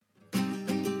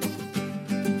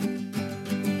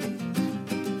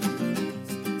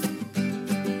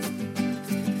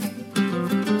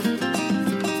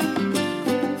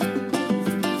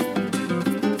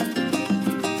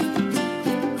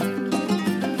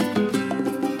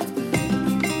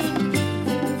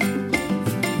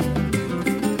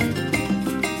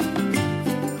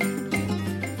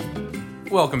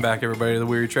Welcome back, everybody, to the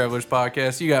Weary Travelers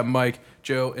podcast. You got Mike,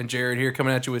 Joe, and Jared here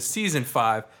coming at you with Season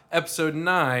 5, Episode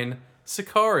 9,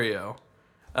 Sicario.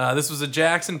 This was a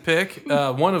Jackson pick,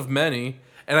 one of many.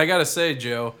 And I gotta say,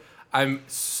 Joe, I'm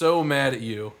so mad at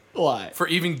you. Why? For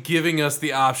even giving us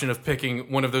the option of picking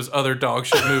one of those other dog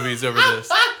shit movies over this.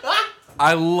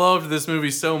 I loved this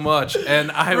movie so much.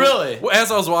 And Really?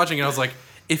 As I was watching it, I was like,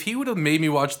 if he would have made me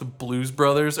watch the Blues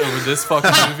Brothers over this fucking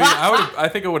movie, I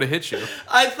think I would have hit you.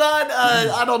 I thought,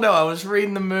 I don't know, I was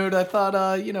reading the mood. I thought,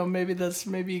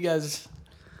 maybe you guys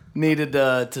needed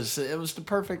to see. It was the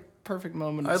perfect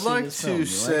moment to I'd see like this to film.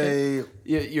 say...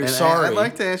 You're and sorry. I'd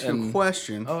like to ask you a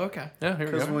question. Oh, okay. Yeah, here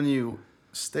we Because go. when you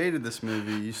stated this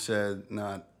movie, you said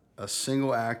not a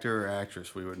single actor or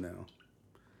actress we would know.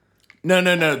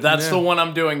 No. That's the one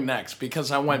I'm doing next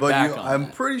because I went back on I'm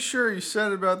that. pretty sure you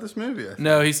said it about this movie. I think.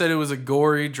 No, he said it was a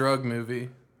gory drug movie.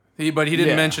 But he didn't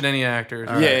Yeah. mention any actors.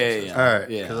 Yeah. All right,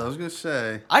 Yeah. because I was going to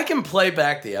say... I can play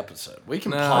back the episode. We can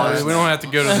No, pause. we don't have to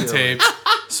go to the tapes.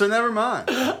 So never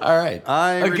mind. All right.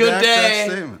 I a redact good that day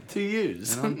statement. to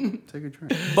use. Take a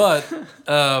drink. But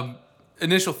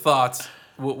initial thoughts.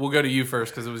 We'll go to you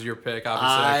first because it was your pick.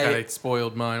 Obviously, I kind of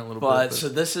spoiled mine a little But bit. so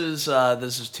this is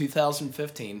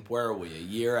 2015. Where are we? A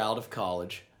year out of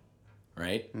college,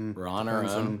 right? We're on our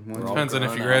Depends own. on when- We're all Depends on if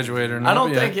grown you up. graduate or not. I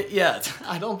don't yeah. think it. Yeah,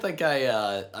 I don't think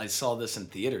I saw this in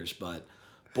theaters, but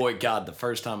boy, God, the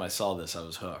first time I saw this, I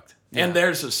was hooked. And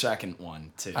there's a second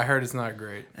one too. I heard it's not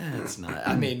great. It's not.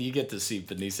 I mean, you get to see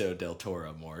Benicio del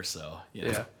Toro more, so you know,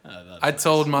 Yeah. that's I nice.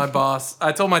 told my boss,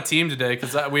 I told my team today,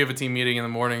 because we have a team meeting in the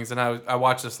mornings, and I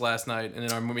watched this last night, and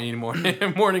in our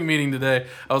morning meeting today,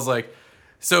 I was like,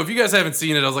 so if you guys haven't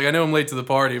seen it, I was like, I know I'm late to the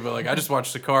party, but like I just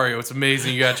watched Sicario. It's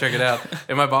amazing. You got to check it out.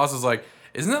 And my boss was like,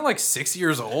 isn't that like 6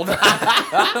 years old?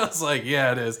 I was like,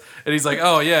 yeah, it is. And he's like,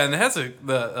 oh, yeah, and it has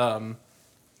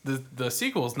the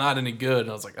sequel's not any good. And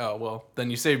I was like, oh, well,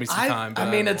 then you saved me some time. But I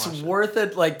mean, haven't it's watched it. worth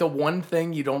it. Like, the one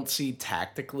thing you don't see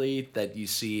tactically that you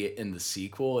see in the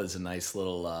sequel is a nice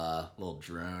little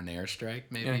drone airstrike,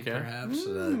 maybe, Okay. perhaps.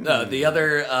 No, the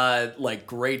other,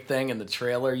 great thing in the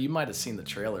trailer, you might have seen the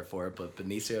trailer for it, but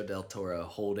Benicio del Toro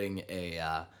holding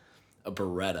a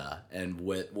Beretta, and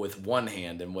with one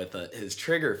hand and with his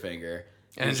trigger finger.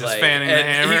 And he's just fanning the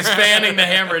hammer. He's fanning the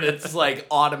hammer, and it's, like,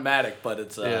 automatic, but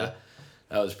it's... Yeah.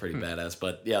 That was pretty badass,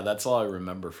 but yeah, that's all I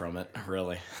remember from it,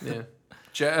 really. Yeah.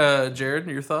 Jared,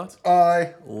 your thoughts?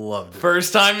 I loved it.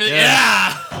 First time, yeah!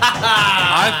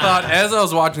 I thought, as I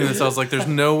was watching this, I was like, there's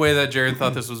no way that Jared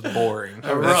thought this was boring.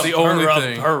 That's the only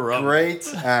thing. Great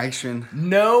action.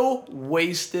 No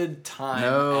wasted time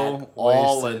No at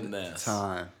all wasted in this.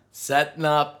 time. Setting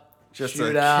up, Just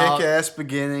shootout. a kick-ass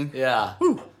beginning. Yeah.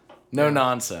 No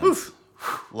nonsense.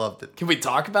 Loved it. Can we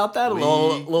talk about that? A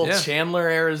little Yeah. Chandler,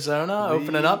 Arizona,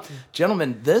 opening up.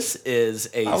 Gentlemen, this is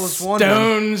a was wondering.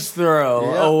 stone's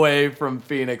throw Yeah. away from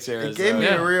Phoenix, Arizona. It gave me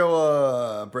Yeah. a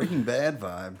real Breaking Bad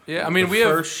vibe. Yeah, I mean, The we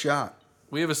have- first shot.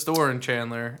 We have a store in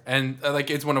Chandler, and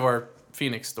it's one of our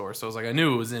Phoenix stores. So I was like, I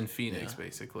knew it was in Phoenix,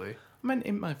 basically. I'm going to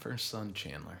name my first son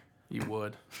Chandler. You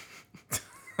would.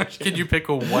 Could you pick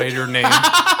a whiter name?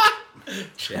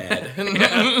 Chad.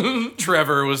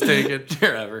 Trevor was taken.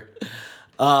 Wherever.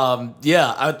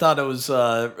 Yeah, I thought it was.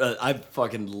 I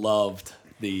fucking loved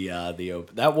the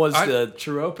open. That was the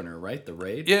true opener, right? The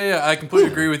raid. Yeah, I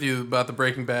completely agree with you about the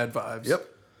Breaking Bad vibes. Yep.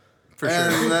 For sure.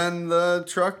 And then the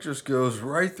truck just goes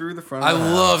right through the front I of the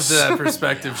loved house. that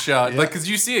perspective shot. Like, because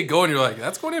you see it going, you're like,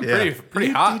 that's going in Yeah. pretty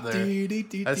hot there.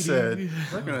 I said,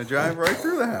 we're going to drive right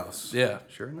through the house. Yeah.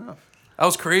 Sure enough. That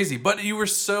was crazy, but you were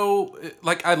so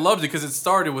I loved it because it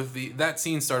started with that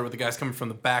scene started with the guys coming from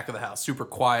the back of the house, super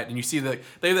quiet, and you see they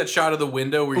have that shot of the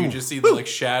window where you just see the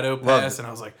shadow pass, and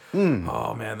I was like,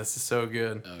 oh man, this is so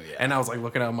good. Oh yeah. And I was like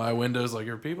looking out my windows, like,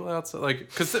 are people outside? Like,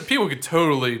 because people could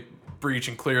totally breach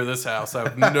and clear this house. I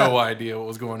have no idea what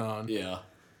was going on. Yeah.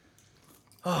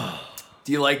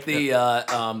 Do you like the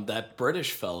that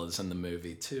British fella's in the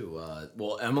movie too?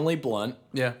 Emily Blunt,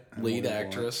 Yeah. lead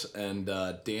actress, and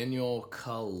Daniel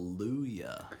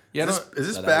Kaluuya. Yeah. Is this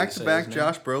Is that how you back say to back his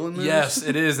Josh Brolin movies? Yes,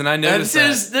 it is, and I And noticed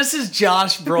this is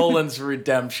Josh Brolin's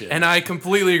redemption. and I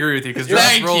completely agree with you because Josh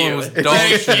Thank Brolin you. was dog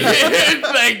shit.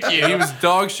 Thank you. He was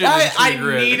dog shit. in I True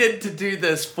Grit. needed to do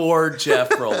this for Jeff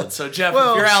Brolin. So Jeff,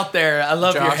 Well, if you're out there, I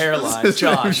love your Josh- hairline, His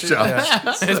name's Josh.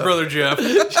 Josh. His brother Jeff.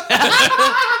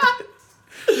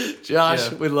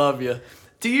 Josh, Yeah. we love you.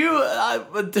 Do you?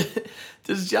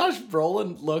 Does Josh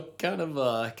Brolin look kind of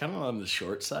on the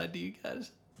short side to you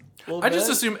guys? I just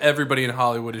assume everybody in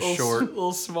Hollywood is short.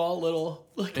 little small, little.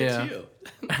 Look Yeah. at you.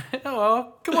 Oh, well,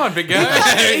 come on, big guy.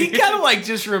 He kind of like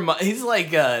just he's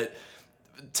like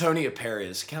Tony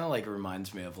Aparius kind of like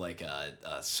reminds me of like a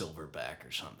silverback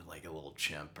or something, like a little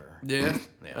chimp or. Yeah.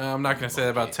 Yeah. I'm not gonna say that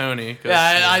about Tony. 'Cause,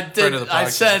 Yeah, I friend did. of the I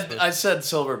podcast, but- said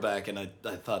silverback, and I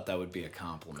thought that would be a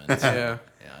compliment. Yeah.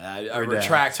 Yeah, I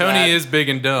retract. Tony that. is big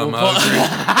and dumb. I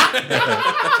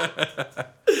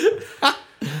agree.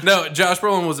 No, Josh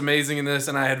Brolin was amazing in this,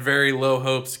 and I had very low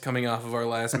hopes coming off of our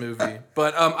last movie.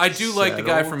 But I do like the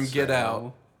guy from Get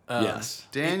Out. Yes,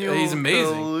 Daniel. He's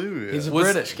amazing. Kaluuya. he's a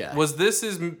Was- British guy. Was this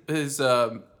his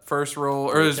first role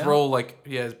or his Breakout? role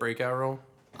his breakout role?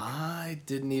 I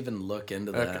didn't even look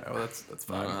into Okay, that. well that's I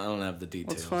fine. don't have the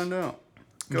details. Let's find out.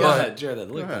 Go But- ahead, Jared.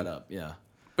 Look ahead. that up. Yeah.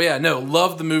 But yeah, no,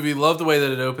 love the movie, love the way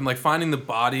that it opened. Like finding the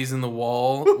bodies in the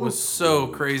wall was so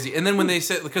crazy. And then when they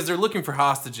said because they're looking for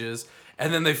hostages,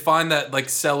 and then they find that like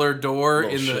cellar door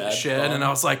Little in the shed. shed, and I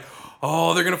was like,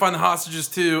 oh, they're gonna find the hostages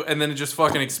too. And then it just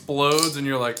fucking explodes, and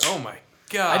you're like, oh my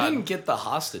god. I didn't get the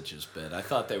hostages bit. I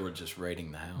thought they were just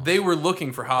raiding the house. They were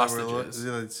looking for hostages.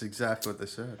 That's exactly what they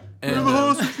said.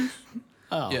 And,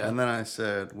 Oh, yeah. And then I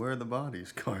said, "Where are the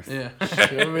bodies, Garth?" Yeah.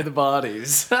 show me the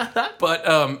bodies.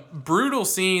 But brutal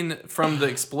scene from the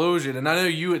explosion, and I know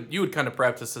you had kind of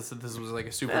prepped us that this was like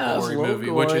a super Yeah, it was gory a little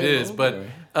movie, which it gory, a is.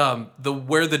 little But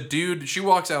where the dude she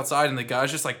walks outside and the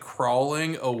guy's just like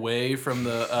crawling away from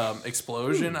the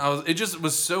explosion. It just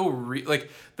was so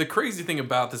like the crazy thing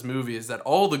about this movie is that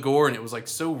all the gore in it was like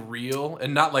so real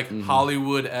and not like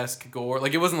Hollywood-esque gore.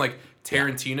 Like it wasn't like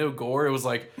Tarantino gore. It was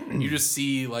like you just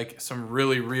see like some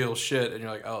really real shit, and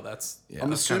you're like, oh, that's. Yeah. I'm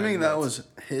that's assuming kinda that nuts. was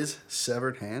his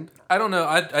severed hand I don't know.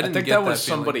 I didn't think get that was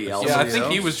feeling. somebody else. Yeah, I Somebody think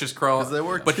he else? was just crawling. because there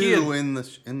were but two he had, in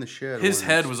the shed. his when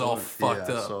head it was all exploded. fucked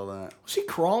yeah, up. I saw that. Was he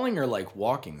crawling or like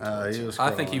walking? Towards He it? was. I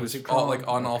think he crawling. was he all, crawling? like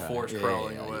on all Okay. fours Yeah,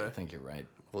 crawling yeah, away. I think you're right.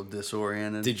 a little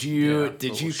disoriented. Did you Yeah,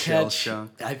 did you little shell catch? shock.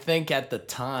 I think at the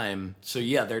time. So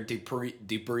yeah, they're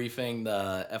debriefing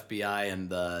the FBI and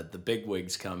the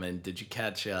bigwigs come in. Did you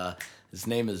catch? His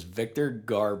name is Victor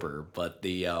Garber, but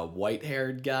the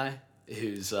white-haired guy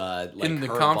who's like In the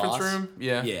her conference boss. room?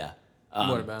 Yeah. Yeah.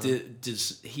 What about him?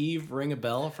 Does he ring a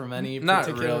bell from any Not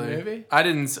particular really. movie? I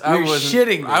didn't. I You're wasn't.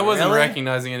 shitting me, I wasn't really?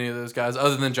 recognizing any of those guys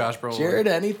other than Josh Brolin. Jared,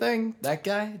 anything? That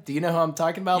guy? Do you know who I'm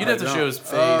talking about? You'd have to Like, show his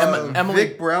face. Emily-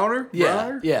 Vic Browner. Yeah,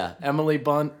 Browner? yeah. Emily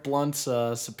Blunt's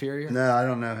superior. No, I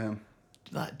don't know him.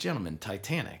 Gentleman,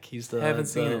 Titanic. He's the, Haven't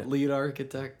seen the it. lead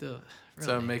architect. Of,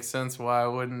 So it makes sense why I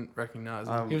wouldn't recognize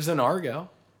him. he was in Argo.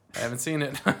 I haven't seen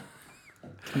it.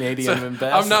 Canadian So,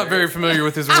 ambassador. I'm not very familiar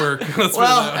with his work. Let's put it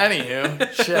Well, that way.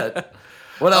 anywho, shit.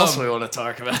 What else we want to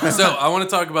talk about? So I want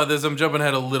to talk about this. I'm jumping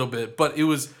ahead a little bit, but it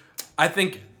was, I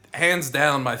think, hands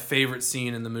down, my favorite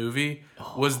scene in the movie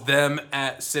was them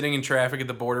sitting in traffic at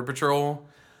the border patrol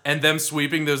and them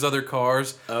sweeping those other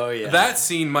cars. Oh, yeah. That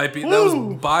scene might be that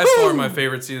was by far my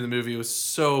favorite scene in the movie. It was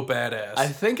so badass. I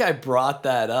think I brought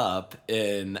that up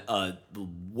in a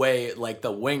way like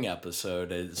the Wing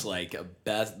episode is like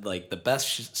the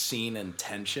best scene in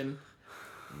tension.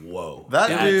 Whoa,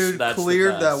 That dude that's the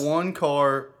cleared that best. one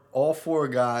car, all four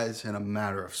guys, in a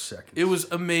matter of seconds. It was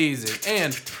amazing,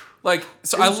 and like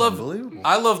so, It I was love unbelievable.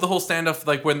 the whole standoff.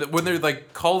 Like when they're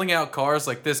like calling out cars,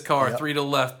 like this car, Yep. 3 to the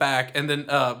left, back, and then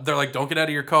they're like, "Don't get out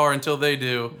of your car until they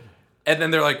do." And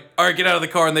then they're like, "All right, get out of the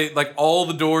car," and they like all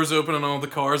the doors open on all the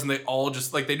cars, and they all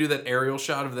just like they do that aerial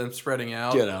shot of them spreading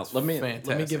out. Get out. It's Let me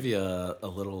fantastic. give you a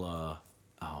little.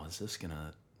 Oh, is this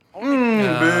gonna?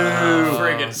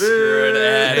 friggin' Screw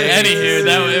it.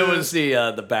 Anywho, it was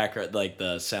the background, like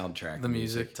the soundtrack, The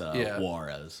music, to yeah.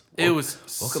 Juarez. It was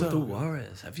Welcome so to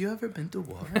Juarez. Have you ever been to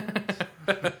Juarez?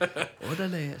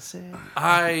 Orale ese.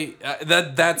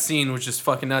 that scene was just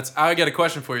fucking nuts. I got a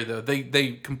question for you though.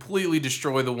 They completely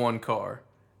destroy the one car.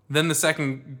 Then the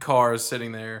second car is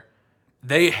sitting there.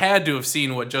 They had to have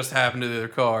seen what just happened to the other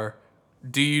car.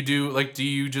 Do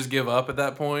you just give up at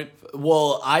that point?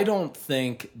 Well, I don't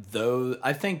think those.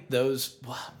 I think those.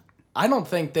 I don't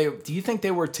think they. Do you think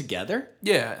they were together?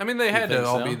 Yeah, I mean they had to think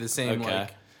all so? be the same. Okay.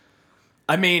 Like,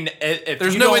 I mean, if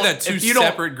there's you no way don't- that two if you don't-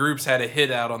 separate groups had a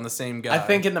hit out on the same guy. I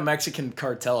think in the Mexican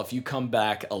cartel, if you come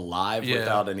back alive Yeah.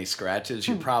 without any scratches,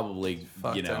 you're probably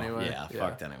Fucked anyway. Yeah, Yeah.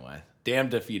 fucked anyway.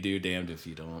 Damned if you do, damned if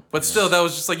you don't. But still, that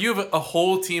was just like you have a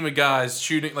whole team of guys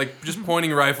shooting, like just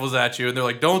pointing rifles at you, and they're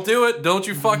like, "Don't do it! Don't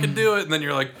you fucking do it!" And then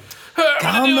you're like,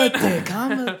 "I'm gonna do it."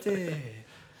 Calmate.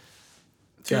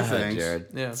 Two Go ahead, things. Jared.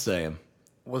 Yeah. Say 'em.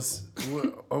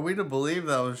 Are we to believe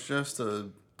that was just a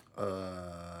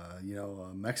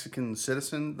Mexican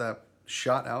citizen that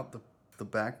shot out the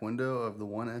back window of the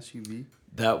one SUV?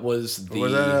 That was the. Or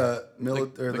was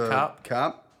that a the cop?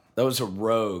 Cop? That was a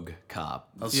rogue cop.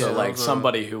 Yeah, So that like was a-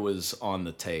 somebody who was on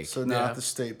the take. So not the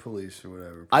state police or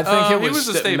whatever. I think He it was was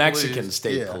the the state Mexican police.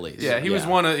 state Yeah. police. Yeah, he was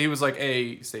one of. He was like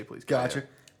a state police guy. Gotcha.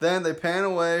 Then they pan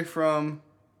away from,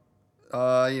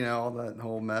 all that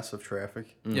whole mess of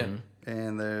traffic. Yeah.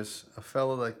 And there's a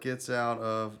fella that gets out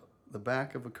of the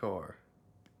back of a car.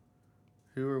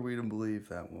 Who are we to believe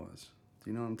that was? Do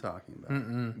you know what I'm talking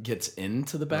about? Gets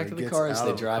into the back He of the gets car as out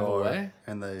they of the drive car, away.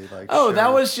 And they like. Oh, that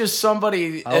shove- was just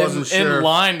somebody I wasn't in sure.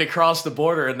 line to cross the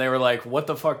border, and they were like, "What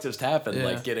the fuck just happened?" Yeah.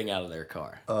 Like getting out of their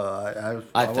car. I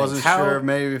think- wasn't how- sure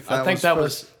maybe if I that think was that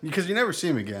supposed- because you never see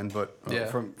him again, but Yeah.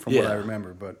 from Yeah. what I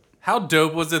remember, but How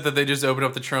dope was it that they just opened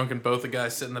up the trunk and both the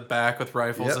guys sit in the back with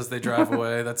rifles Yep. as they drive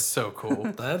away? That's so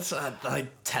cool. That's like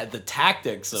the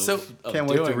tactics of. So- of can't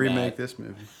wait to doing remake that. this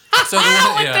movie. So the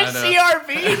one, yeah, I know.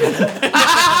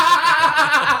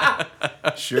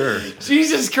 CRV. Sure.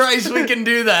 Jesus Christ, we can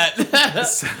do that.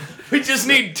 We just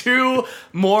need 2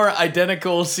 more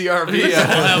identical CRVs. Yeah.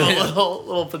 We'll have a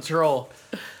little patrol.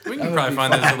 We can probably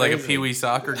find this at like a Pee Wee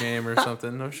soccer game or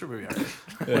something. I'm sure we'll be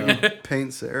all right.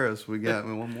 Paint Sarah's. We got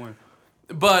one more.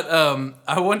 But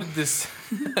I wanted this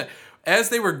as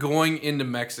they were going into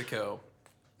Mexico.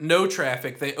 No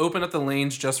traffic. They open up the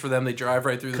lanes just for them. They drive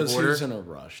right through the Because border. he's in a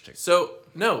rush. So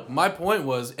no, my point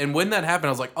was, and when that happened,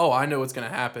 I was like, oh, I know what's gonna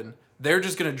happen. They're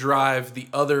just gonna drive the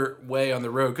other way on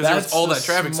the road because there's That's all the that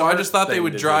traffic. So I just thought they smart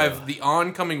would thing to drive do. the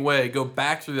oncoming way, go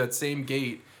back through that same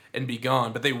gate, and be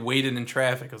gone. But they waited in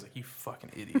traffic. I was like, you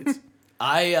fucking idiots.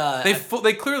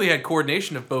 They clearly had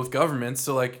coordination of both governments.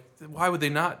 So like, why would they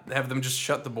not have them just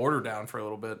shut the border down for a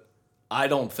little bit? I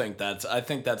don't think that's. I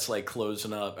think that's like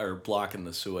closing up or blocking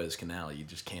the Suez Canal. You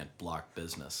just can't block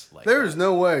business. Like There's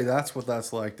no way that's what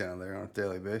that's like down there on a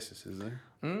daily basis, is there?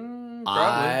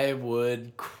 I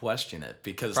would question it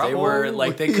because they Probably. were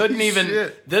like they couldn't even.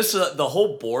 Shit. This the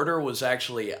whole border was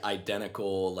actually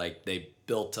identical. Like they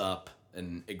built up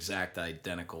an exact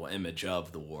identical image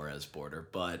of the Juarez border,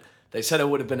 but they said it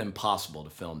would have been impossible to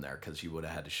film there because you would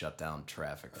have had to shut down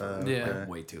traffic for Yeah.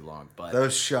 way too long. But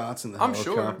Those shots in the I'm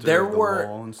sure. helicopter, There of the were-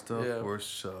 wall and stuff Yeah. were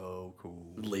so cool.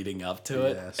 leading up to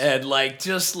it, Yes. and like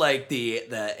just like the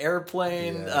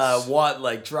airplane, Yes.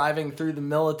 like driving through the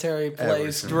military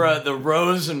place, Everything. the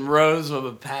rows and rows of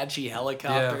Apache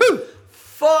helicopters. Yeah.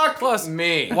 Fuck Plus,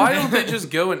 me. Why don't they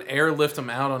just go and airlift them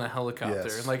out on a helicopter?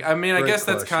 Yes. Like, I mean, I Great guess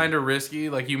that's question. kind of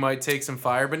risky. Like, you might take some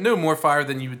fire, but no more fire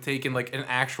than you would take in like an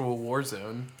actual war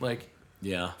zone. Like,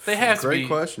 Yeah. they have to Great be.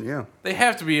 question, yeah. They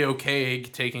have to be okay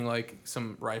taking like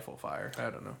some rifle fire.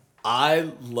 I don't know. I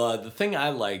love the thing I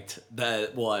liked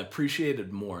that. Well, I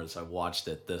appreciated more as I watched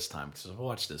it this time because I've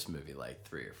watched this movie like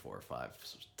 3 or 4 or 5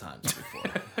 times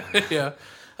before. Yeah.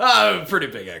 I'm a pretty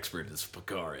big expert as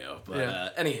Picario, but Yeah.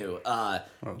 anywho,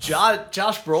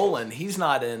 Josh Brolin, he's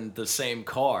not in the same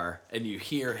car, and you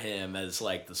hear him as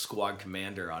like the squad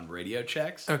commander on radio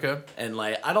checks. Okay. And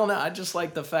like, I don't know, I just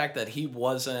like the fact that he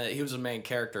was a main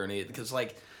character, and because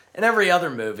like in every other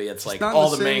movie, it's like not in all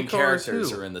the the main same car as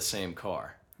characters who? are in the same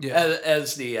car. Yeah.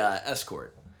 As the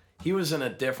escort. He was in a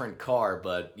different car,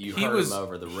 but you He heard was him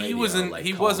over the radio. he was in like,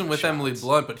 he calling wasn't with Emily shots.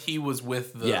 Blunt, but he was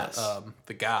with the Yes.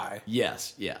 the guy.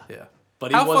 Yes, yeah. Yeah. But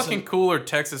he how wasn't- fucking cool are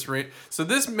Texas Rangers? So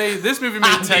this movie made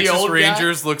The Texas old guy?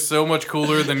 Rangers look so much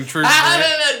cooler than True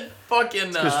Grit. Fucking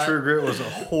Because True Grit was a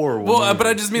horrible Well, movie. but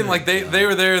I just mean like they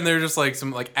were there and they're just like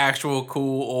some like actual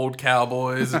cool old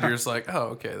cowboys, and you're just like,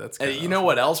 oh, okay, that's And kinda you know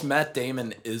what else? Matt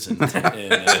Damon isn't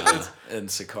in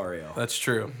Sicario. That's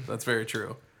true. That's very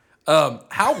true.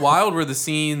 How wild were the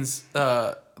scenes?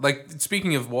 Like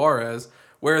speaking of Juarez,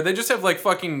 where they just have like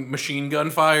fucking machine gun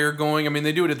fire going. I mean,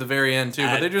 they do it at the very end too,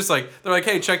 but they're just like they're like,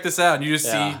 hey, check this out, and you just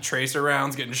Yeah. see tracer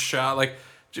rounds getting shot. Like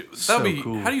that'd So be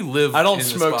cool. how do you live? I don't in a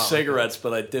smoke spot like that? cigarettes,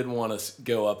 but I did want to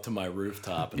go up to my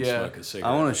rooftop and Yeah. smoke a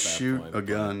cigarette. I want at to that shoot point. a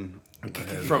gun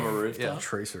from a rooftop.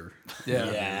 tracer.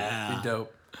 Yeah, Yeah. be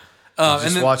dope. Just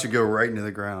and then watch it go right into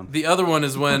the ground. the other one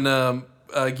is when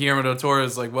Guillermo del Toro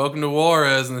is like, "Welcome to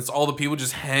Juarez," and it's all the people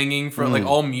just hanging from like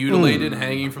all mutilated,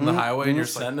 hanging from the highway, and you're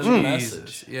just Send like, us a Jesus,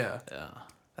 message. yeah, Yeah,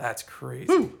 that's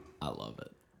crazy. I love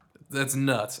it. That's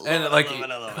nuts. And like, I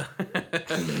love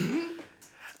it.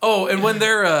 oh, and when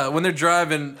they're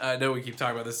driving, I know we keep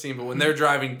talking about this scene, but when they're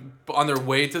driving on their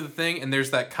way to the thing, and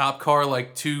there's that cop car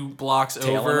like 2 blocks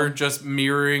Tailing over, them? just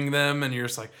mirroring them, and you're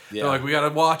just like, Yeah. they're like, we gotta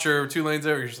watch her 2 lanes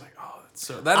over. You're just like, oh, that's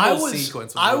so that whole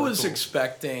sequence. Was I really was cool.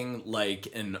 expecting like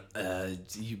an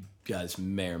you guys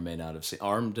may or may not have seen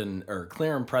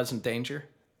Clear and Present Danger.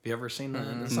 Have you ever seen that?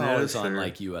 It's No, always on sir.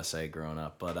 like USA growing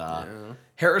up, but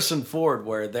Harrison Ford,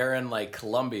 where they're in like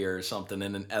Colombia or something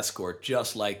in an escort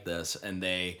just like this, and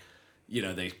they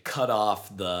they cut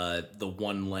off the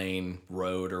 1-lane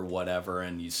road or whatever,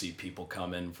 and you see people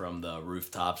come in from the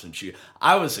rooftops and shoot.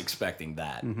 I was expecting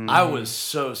that. I was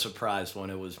so surprised when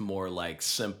it was more like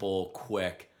simple,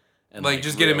 quick, and Like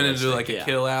just get him into like a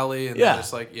kill alley and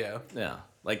just like yeah.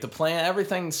 Like the plan,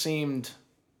 everything seemed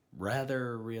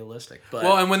rather realistic. But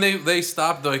well, and when they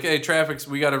stopped, like, hey, traffic's,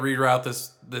 we got to reroute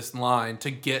this line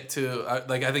to get to,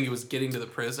 like, I think it was getting to the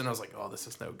prison. I was like, oh, this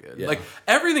is no good. Yeah. Like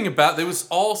everything about it was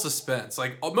all suspense.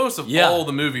 Like most of all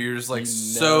the movie, you're just like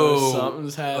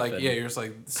something's happening. Like you're just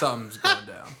like something's going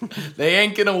down. They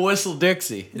ain't gonna whistle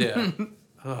Dixie. Yeah.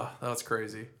 Oh, that was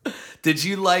crazy. Did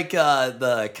you like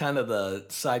the kind of the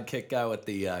sidekick guy with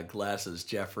the glasses,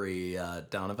 Jeffrey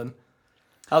Donovan?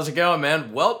 How's it going,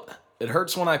 man? Well, it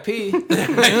hurts when I pee.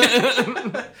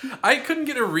 I couldn't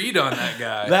get a read on that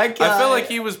guy. That guy, I felt like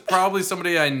he was probably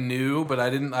somebody I knew, but I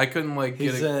couldn't like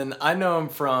get I know him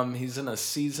from, he's in a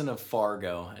season of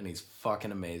Fargo, and he's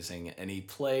fucking amazing. And he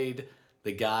played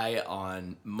the guy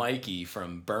on Mikey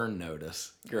from Burn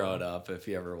Notice growing up, if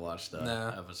you ever watched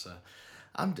that episode.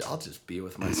 I'll just be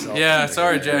with myself. Yeah,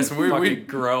 sorry, Jackson. We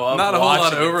grow up. Not a whole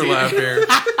lot of overlap here.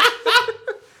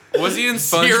 Was he in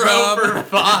SpongeBob? 0 for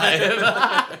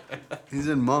 5. He's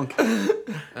in Monk.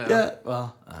 Yeah.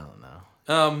 Well, I don't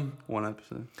know. One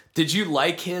episode. Did you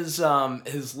like his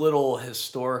little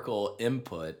historical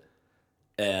input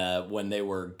when they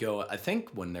were going? I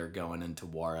think when they're going into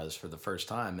Juarez for the first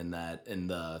time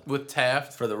With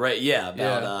Taft for the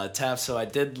about Taft. So I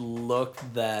did look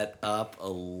that up a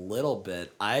little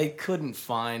bit. I couldn't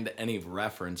find any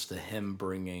reference to him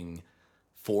bringing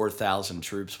 4,000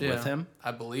 troops with him.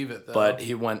 I believe it though. But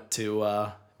he went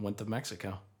to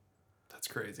Mexico. That's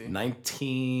crazy.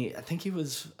 19. I think he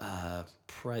was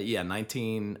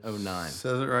 1909.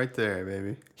 Says it right there,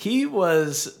 baby. He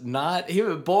was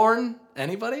born.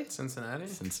 Anybody?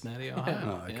 Cincinnati, Ohio.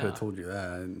 Oh, I could have told you that.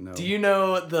 I didn't know. Do you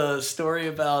know the story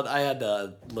about? I had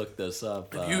to look this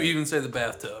up. You even say the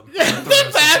bathtub.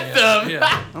 The bathtub.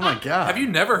 Yeah. Oh my god. Have you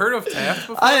never heard of Taft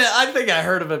before? I think I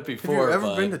heard of it before. Have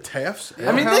you ever been to Taft's?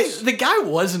 I mean, the guy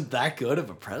wasn't that good of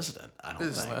a president. I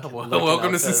don't think.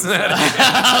 Welcome to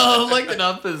Cincinnati. Looking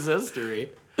up his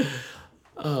history.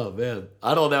 Oh man,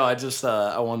 I don't know. I just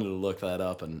I wanted to look that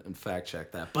up and fact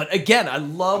check that. But again, I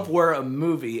love where a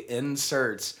movie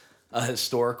inserts a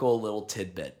historical little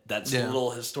tidbit. That's a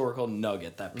little historical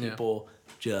nugget that people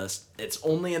it's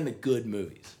only in the good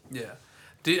movies. Yeah.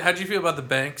 How'd you feel about the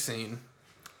bank scene?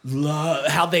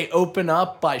 How they open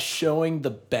up by showing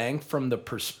the bank from the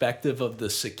perspective of the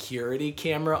security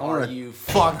camera. Are you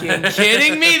fucking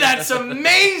kidding me? That's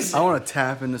amazing. I want to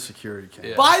tap into security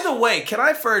camera. Yeah. By the way, can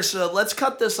I first, let's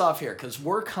cut this off here because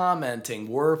we're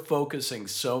focusing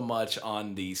so much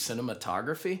on the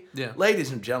cinematography. Yeah.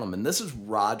 Ladies and gentlemen, this is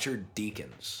Roger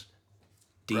Deakins.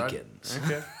 Deakins.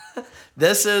 Okay.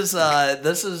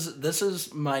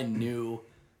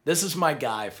 This is my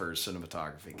guy for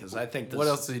cinematography because I think this. What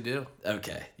else did he do?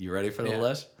 Okay, you ready for the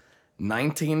list?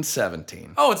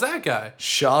 1917. Oh, it's that guy.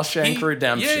 Shawshank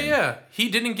Redemption. Yeah. He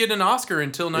didn't get an Oscar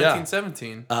until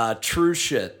 1917. True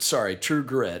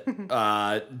Grit.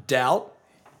 Doubt,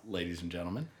 ladies and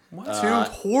gentlemen. What?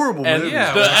 Two horrible movies.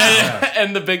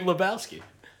 And The Big Lebowski.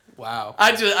 Wow.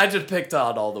 I just picked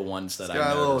out all the ones that I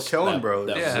got a little Coen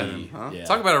Brothers.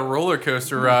 Talk about a roller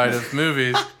coaster ride of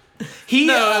movies.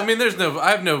 I mean,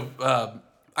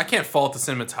 I can't fault the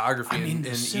cinematography in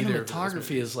either.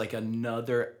 Cinematography is like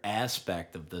another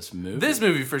aspect of this movie. This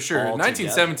movie for sure. Altogether.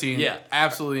 1917,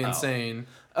 absolutely insane.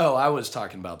 Oh, I was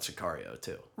talking about Sicario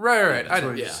too. Right. That's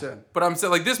what you said. But I'm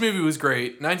saying, like, this movie was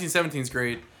great. 1917 is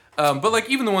great. But like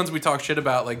even the ones we talk shit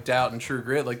about, like Doubt and True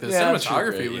Grit, like the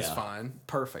cinematography was fine.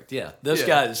 Perfect. Yeah, this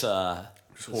guy's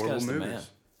horrible guy's movies. the man.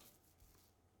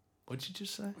 What'd you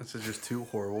just say? This is just two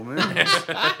horrible movies.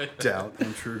 Doubt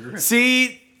and True Grit.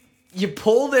 See, you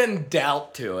pulled in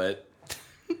Doubt to it.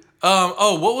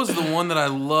 What was the one that I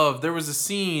loved? There was a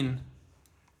scene.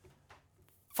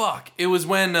 Fuck! It was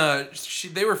when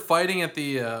they were fighting at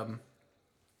the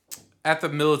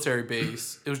military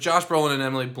base. It was Josh Brolin and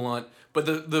Emily Blunt. But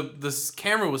the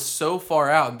camera was so far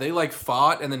out, and they like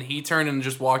fought, and then he turned and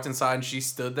just walked inside, and she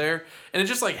stood there, and it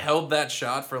just like held that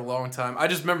shot for a long time. I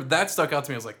just remember that stuck out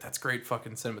to me. I was like, "That's great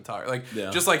fucking cinematography." Like,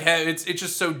 just like it's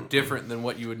just so different than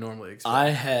what you would normally expect.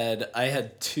 I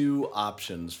had two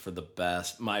options for the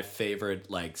best, my favorite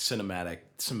like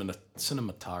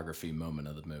cinematography moment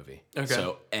of the movie. Okay.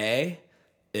 So A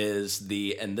is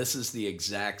this is the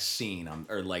exact scene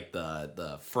or like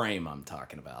the frame I'm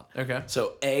talking about. Okay.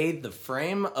 So the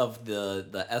frame of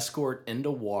the escort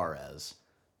into Juarez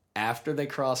after they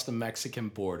cross the Mexican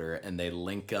border and they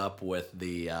link up with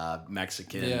the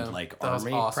Mexican that was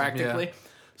army awesome, practically. yeah.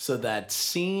 So that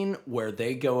scene where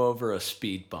they go over a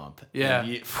speed bump. Yeah.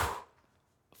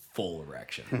 Full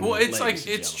erection. Well, it's ladies like and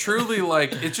it's gentlemen. truly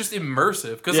like it's just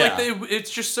immersive because Yeah. it's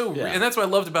just so Yeah. and that's what I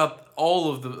loved about all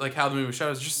of the like how the movie was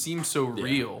shot. It just seemed so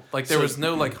real. Like there So- was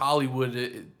no like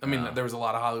Hollywood. I mean, there was a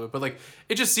lot of Hollywood, but like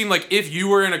it just seemed like if you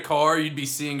were in a car, you'd be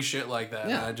seeing shit like that.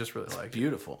 Yeah. And I just really liked it.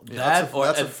 Beautiful. That's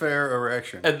a fair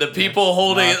erection. And the people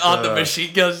holding Not it on the the-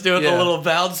 machine guns doing Yeah. the little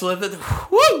bounce with it.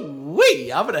 Woo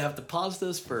wee! I'm gonna have to pause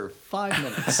this for 5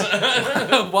 minutes.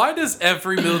 Why does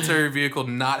every military vehicle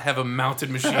not have a mounted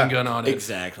machine gun on it?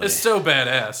 Exactly. It's so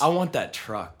badass. I want that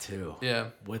truck too. Yeah.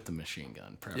 With the machine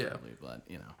gun, preferably, but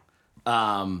you know.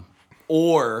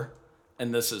 Or,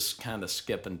 and this is kind of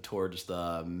skipping towards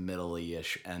the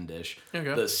middle-ish, end-ish.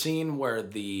 Okay. The scene where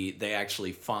they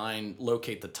actually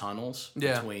locate the tunnels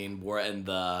Yeah. between where and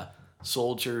the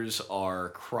soldiers are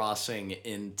crossing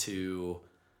into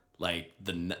like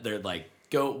they're like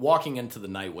walking into the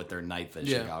night with their night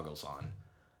vision Yeah. goggles on.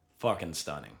 Fucking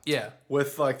stunning. Yeah.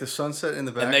 With like the sunset in the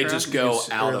And background. they just you go can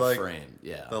see- out or, of like, frame.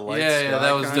 Yeah. The light Yeah, sky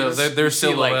that was kind dope. of. Their You see,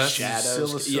 like, silhouettes.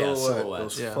 shadows. Silhouette silhouettes.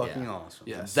 was Yeah. fucking Yeah. awesome.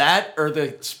 Yes. That or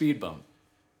the speed bump.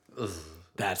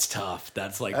 That's tough.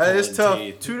 That's like That is pulling tough.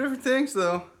 teeth. Two different things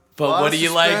though. But A lot what of do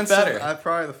you like suspense better? and-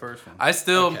 probably the first one. I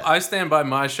stand by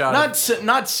my shot.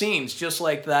 Not scenes, just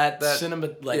like that cinema.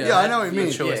 Like yeah, Yeah, I that know what you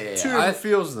mean. choice. Yeah, yeah, Two yeah. different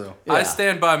feels though. I Yeah.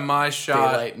 stand by my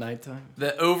shot. Daylight, nighttime.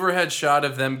 The overhead shot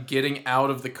of them getting out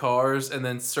of the cars and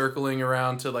then circling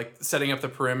around to like setting up the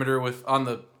perimeter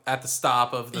at the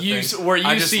stop of the thing. Where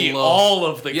I you just see love- all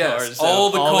of the yes, cars. all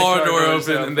the car door doors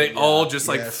open and they all just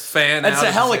like Yes. fan That's out. a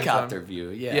at the same helicopter time. view.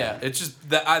 Yeah. Yeah, it's just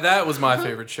that was my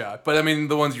favorite shot. But I mean,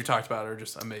 the ones you talked about are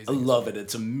just I amazing. love it.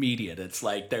 It's immediate. It's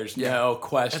like there's no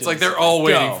question. It's like they're all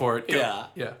waiting Go. for it. Go. Yeah.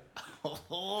 Yeah.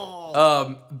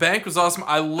 Bank was awesome.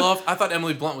 I thought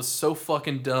Emily Blunt was so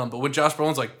fucking dumb. But when Josh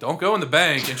Brolin's like, "Don't go in the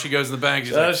bank," and she goes in the bank,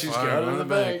 he's like, she's "Fine, going go in the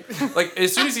bank." Like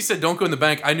as soon as he said, "Don't go in the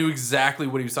bank," I knew exactly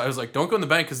what he was talking. I was like, "Don't go in the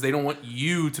bank," because they don't want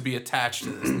you to be attached to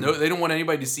this. No, they don't want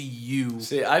anybody to see you.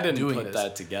 See, I didn't doing put this.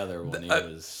 that together when he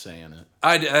was saying it.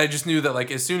 I just knew that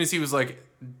like as soon as he was like,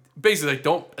 basically like,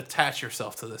 don't attach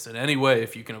yourself to this in any way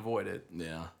if you can avoid it.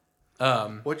 Yeah.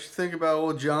 What you think about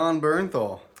old John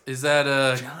Bernthal? Is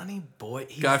that Johnny Boy,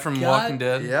 guy from Walking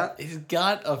Dead? Yeah. He's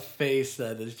got a face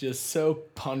that is just so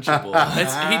punchable.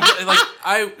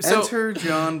 Enter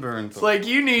John Bernthal. It's like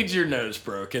you need your nose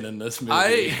broken in this movie.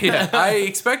 I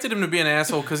expected him to be an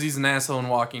asshole because he's an asshole in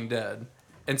Walking Dead,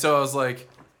 and so I was like,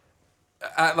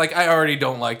 I already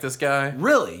don't like this guy.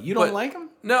 Really? You don't But- like him?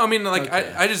 No, I mean like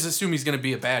Okay. I just assume he's gonna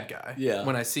be a bad guy. Yeah.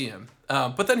 When I see him,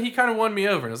 but then he kind of won me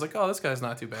over, and I was like, oh, this guy's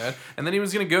not too bad. And then he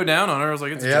was gonna go down on her. I was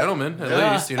like, it's a Yeah. gentleman at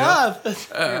Yeah. least, you know,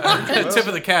 tip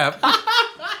of the cap.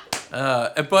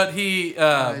 But he.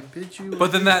 I bid you.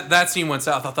 But then that scene went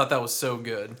south. I thought that was so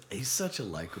good. He's such a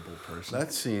likable person.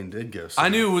 that scene did go. I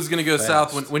knew it was gonna go Fast.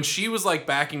 south when she was like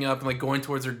backing up and like going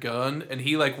towards her gun, and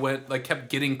he like kept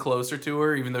getting closer to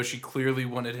her, even though she clearly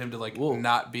wanted him to like Whoa.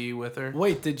 not be with her.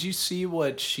 Wait, did you see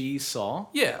what she saw?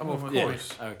 Yeah, well, of Yeah.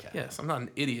 course. Okay. Yes, I'm not an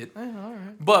idiot.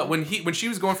 But when she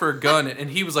was going for her gun and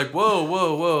he was like, whoa,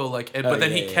 whoa, whoa, like, but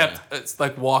then he yeah, kept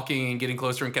like walking and getting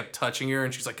closer and kept touching her,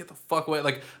 and she's like, get the fuck away.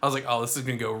 Like I was like, oh, this is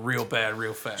gonna go real bad,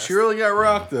 real fast. She really got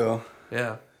rocked though.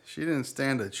 Yeah. She didn't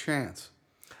stand a chance.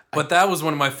 But that was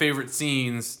one of my favorite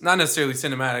scenes, not necessarily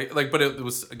cinematic, like, but it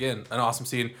was again an awesome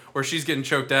scene where she's getting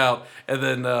choked out, and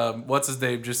then what's his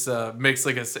name just makes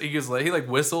like he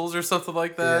whistles or something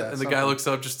like that, Yeah, and the guy something. looks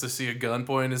up just to see a gun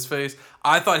point in his face.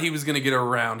 I thought he was gonna get a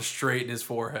round straight in his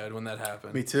forehead when that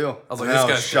happened. Me too. I was like, And this I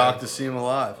was guy's shocked dead. to see him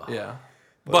alive. Yeah,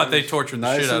 but they tortured the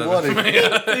Nice shit out and of him.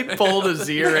 bloody. He pulled his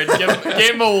ear and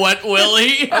gave him a wet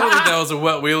willy. I don't think that was a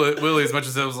wet willy as much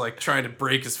as it was like trying to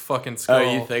break his fucking skull.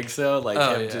 Oh, you think so? Like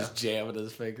Oh, him yeah. just jamming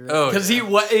his finger? Oh, because yeah.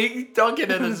 he dunk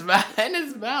it in his mouth.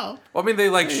 Well, I mean, they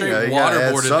like straight you gotta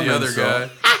add waterboarded some the other insult.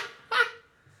 guy.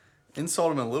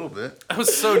 Insult him a little bit. I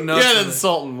was so nuts. Yeah, with it.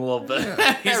 insult him a little bit.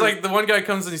 He's like, the one guy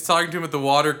comes and he's talking to him at the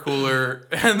water cooler,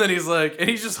 and then he's like, and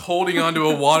he's just holding onto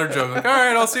a water jug. Like, all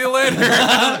right, I'll see you later.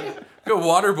 Go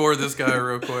waterboard this guy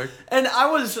real quick. And I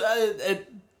was,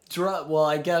 well,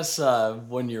 I guess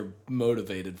when you're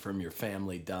motivated from your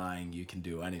family dying, you can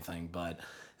do anything. But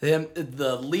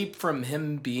the leap from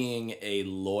him being a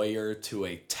lawyer to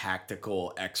a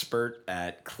tactical expert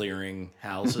at clearing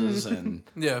houses and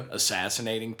Yeah.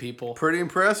 assassinating people. Pretty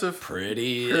impressive.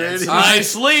 Pretty Pretty.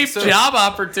 nice leap, So- job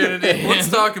opportunity. Let's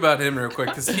talk about him real quick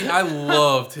because I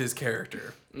loved his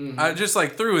character. I just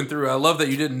like through and through. I love that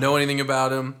you didn't know anything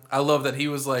about him. I love that he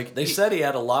was like. They said he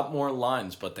had a lot more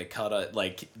lines, but they cut it.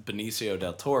 Like Benicio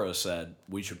del Toro said,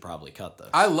 we should probably cut this.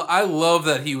 I love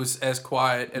that he was as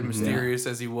quiet and mysterious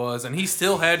as he was, and he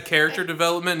still had character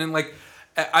development. And like,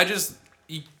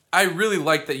 I really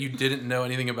like that you didn't know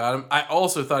anything about him. I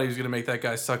also thought he was gonna make that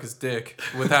guy suck his dick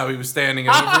with how he was standing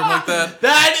over him like that.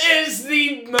 That is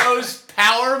the most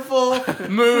powerful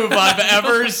move I've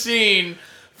ever seen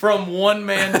from one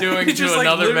man doing He to just, like,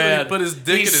 another literally man. put his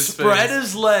dick in his spread face.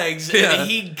 his legs Yeah. and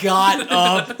he got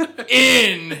up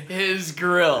in his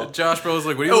grill. Josh Bro was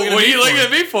like, "What are you What are you looking looking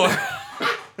at me for?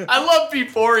 I love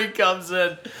before he comes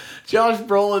in. Josh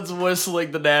Brolin's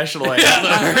whistling the national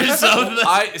anthem or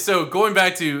something. So going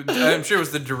back to, I'm sure it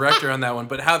was the director on that one,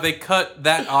 but how they cut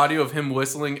that audio of him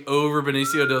whistling over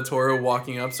Benicio del Toro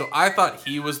walking up. So I thought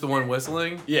he was the one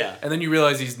whistling. Yeah. And then you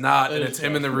realize he's not, and That it's is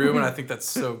him in the room, and I think that's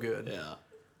so good. Yeah.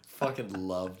 Fucking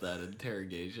love that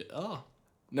interrogation. Oh.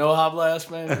 No habla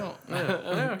español.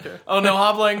 Yeah, okay. Oh, no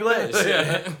habla inglés.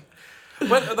 Yeah.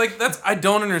 But like I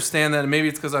don't understand that, and maybe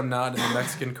it's because I'm not in the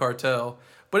Mexican cartel.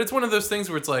 But it's one of those things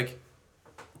where it's like,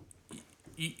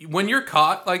 when you're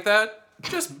caught like that,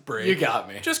 just break. You got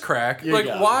me. Just crack. You Like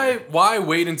got why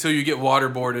wait until you get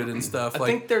waterboarded and stuff? I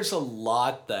think there's a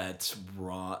lot that's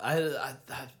wrong. I've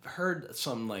heard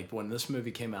some, like, when this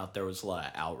movie came out, there was a lot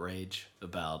of outrage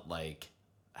about, like,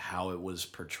 how it was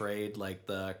portrayed, like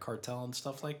the cartel and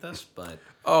stuff like this, but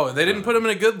they didn't put him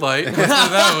in a good light. Let's put it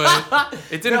that way.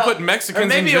 It didn't put Mexicans or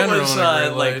maybe in general it was in a great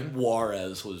light. like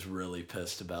Juarez was really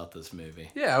pissed about this movie.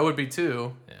 Yeah, I would be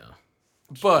too. Yeah,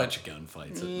 But bunch of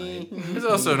gunfights at night. it's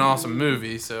also an awesome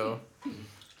movie, so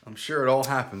I'm sure it all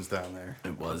happens down there.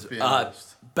 It was. Let's be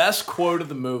honest. Best quote of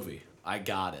the movie. I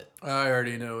got it. I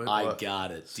already know it. I What?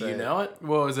 got it. Do Say you it. know it?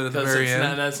 What was it at the Because very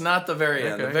end? that's not the very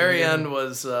end. Okay, The very yeah. end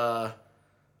was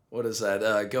what is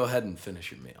that? Go ahead and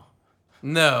finish your meal.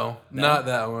 No, not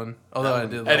that one. Although I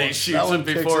did. And he That shoots That him one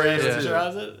kicks before he ass, even too.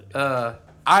 tries it.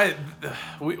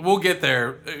 one. We'll get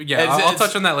there. Yeah, I'll It's-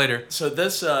 touch on that later. So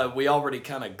this we already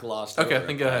kind of glossed over. Okay,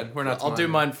 then go but ahead. We're not to I'll do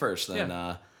mine. mine first then.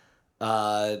 Yeah.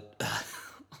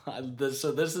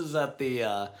 So this is at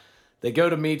the they go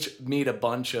to meet a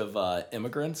bunch of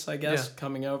immigrants, I guess, Yeah.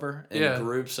 coming over in Yeah.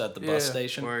 groups at the Yeah. bus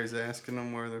station. Where he's asking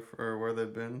them where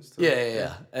they've been. And stuff.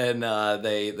 Yeah. And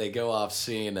they go off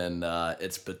scene, and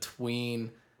it's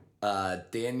between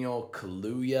Daniel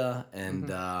Kaluuya and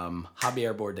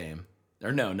Javier Bardem.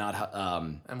 Or no, not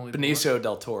Emily Benicio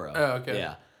del Toro. Oh, okay.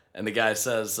 Yeah. And the guy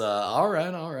says, all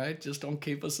right, just don't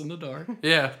keep us in the dark.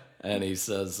 Yeah, And he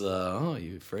says, "Oh,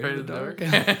 you afraid of the dark?"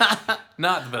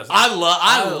 not the best. I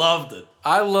loved it.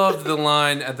 I loved the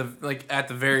line at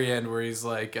the very end where he's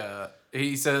like,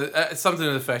 he said something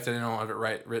to the effect, I don't have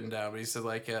it written down, but he said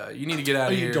like, you need to get out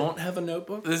Oh, of here. you don't have a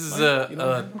notebook? This is Mike? You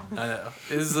don't have- I know.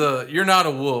 This is you're not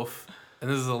a wolf, and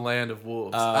this is a land of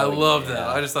wolves. I love that. yeah.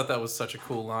 I just thought that was such a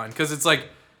cool line because it's like,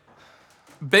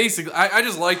 basically, I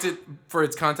just liked it for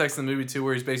its context in the movie too,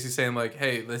 where he's basically saying like,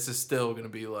 hey, this is still gonna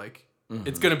be like,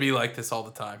 it's gonna be like this all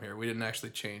the time here. We didn't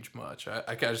actually change much.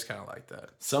 I just kind of like that.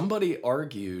 Somebody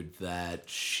argued that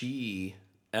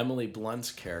Emily Blunt's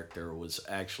character, was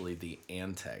actually the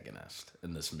antagonist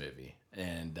in this movie,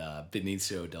 and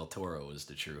Benicio del Toro was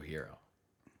the true hero.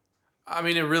 I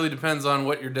mean, it really depends on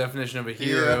what your definition of a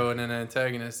hero and an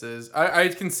antagonist is. I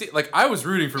can see, like, I was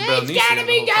rooting for Benicio. It's gotta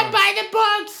be done by the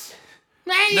books.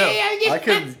 I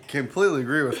could completely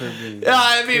agree with her being. Yeah,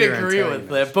 I mean, clear agree with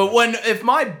antagonist. that. But if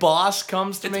my boss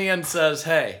comes to me and says,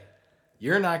 "Hey,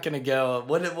 you're not gonna go,"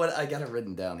 what I got it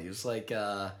written down. He was like,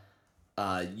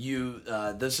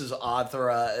 this is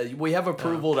authorized. We have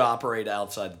approval to operate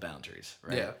outside the boundaries,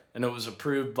 right? Yeah. And it was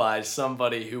approved by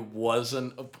somebody who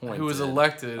wasn't appointed. Who was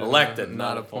elected. Elected,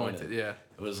 not appointed. Yeah.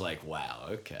 It was like, wow,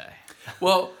 okay.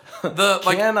 Well,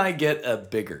 Can I get a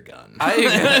bigger gun?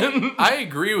 I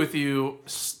agree with you.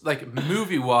 Like,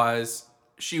 movie-wise,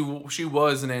 she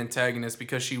was an antagonist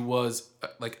because she was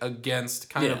like against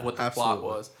kind of Yeah, what the plot absolutely.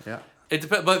 was. Yeah. It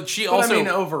depends, but she But also I mean,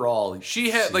 overall,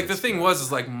 she had like the thing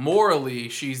was like morally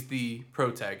she's the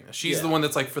protagonist. She's the Yeah. one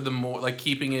that's like for the more like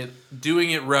keeping it,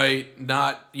 doing it right,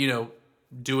 not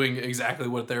doing exactly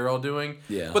what they're all doing.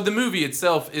 Yeah. But the movie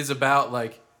itself is about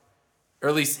like, or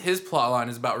at least his plot line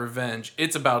is about revenge.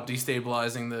 It's about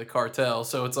destabilizing the cartel.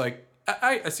 So it's like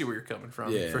I see where you're coming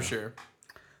from for sure.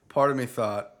 Part of me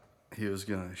thought he was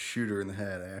gonna shoot her in the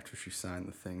head after she signed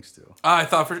the thing. Still, I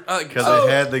thought for because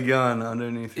they had the gun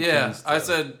underneath. The yeah, chin I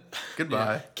still. said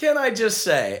goodbye. Can I just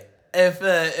say,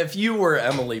 if you were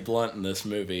Emily Blunt in this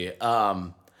movie,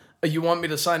 You want me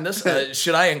to sign this?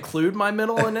 Should I include my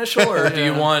middle initial, or do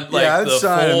you want like I'd the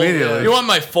sign full? immediately. You want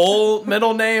my full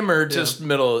middle name or just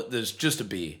middle? There's just a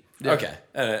B. Okay.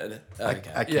 Okay.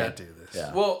 I can't do this.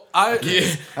 Yeah. Well, I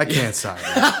can't sign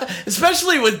it.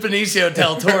 Especially with Benicio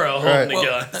del Toro holding the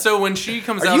gun. so when she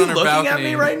comes Are out you on her looking balcony, at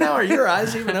me right now? Are your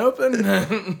eyes even open?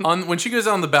 when she goes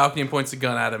out on the balcony and points a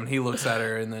gun at him, and he looks at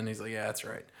her, and then he's like, "Yeah, that's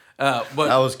right." But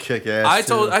That was kick ass.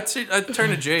 I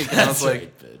turned to Jake, and That's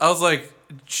right, bitch. I was like,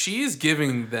 she is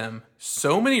giving them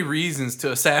so many reasons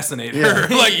to assassinate Yeah.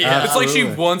 her. Like, Yeah. it's like she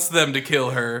Absolutely. wants them to kill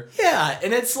her. Yeah,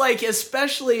 and it's like,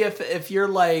 especially if you're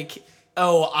like,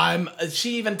 oh,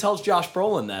 she even tells Josh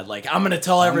Brolin that, like, I'm gonna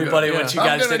tell everybody yeah. what you I'm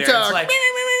guys gonna did here. It's talk. like,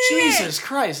 Jesus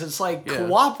Christ, it's like,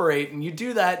 cooperate, and you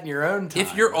do that in your own time.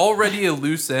 If you're already a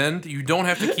loose end, you don't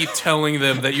have to keep telling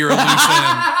them that you're a loose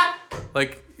end.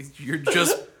 Like, you're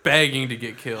just begging to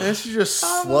get killed. And she just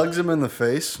slugs him in the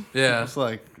face. Yeah. It's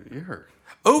like, you're.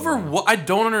 Over what? I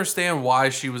don't understand why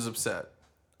she was upset.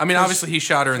 I mean, obviously he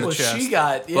shot her in the well, chest. she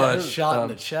got but, shot in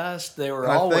the chest. They were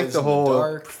I always think the in whole the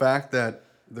dark. fact that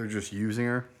they're just using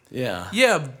her. Yeah.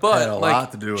 Yeah, but Had a like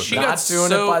lot to do with she that. got Not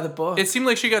doing it by the book. It seemed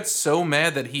like she got so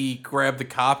mad that he grabbed the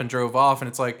cop and drove off, and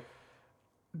it's like,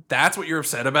 that's what you're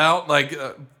upset about. Like,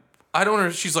 I don't know.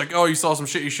 She's like, oh, you saw some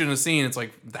shit you shouldn't have seen. It's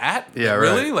like that. Yeah,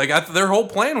 really. right. Like their whole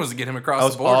plan was to get him across That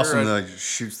was the border. awesome. and- That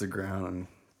shoots the ground and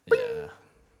Yeah.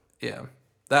 yeah,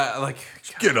 that like.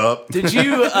 get up. Did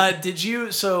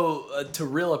you so to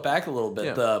reel it back a little bit,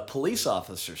 Yeah. the police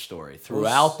officer story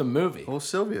throughout the movie? Oh,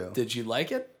 Silvio. Did you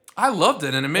like it? I loved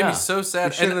it, and it made Yeah. me so He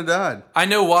sad. shouldn't And have died. I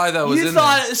know why that was You in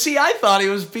thought? there. See, I thought he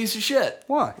was a piece of shit.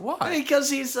 Why? Why? Because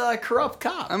he's a corrupt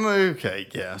cop. I'm okay.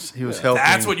 Yes, he was helping.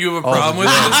 That's what you have a all the problem with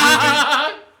in this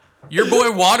movie? Your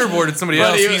boy waterboarded somebody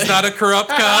But else. he- He's not a corrupt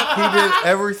cop. He did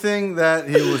everything that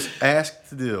he was asked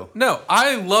to do. No,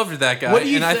 I loved that guy, What do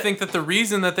you and I thi- think that the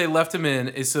reason that they left him in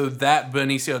is so that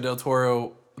Benicio del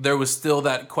Toro, there was still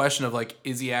that question of like,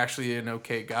 is he actually an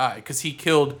okay guy? Because he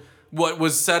killed what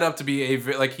was set up to be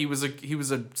like he was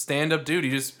a stand up dude.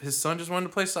 His son just wanted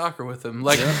to play soccer with him.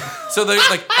 Like so, they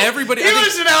like everybody. He I think-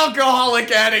 was an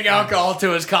alcoholic adding alcohol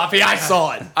to his coffee. I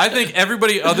saw it. I think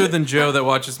everybody other than Joe that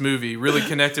watched this movie really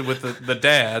connected with the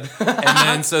dad,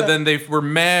 and then they were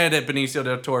mad at Benicio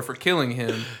del Toro for killing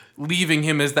him, leaving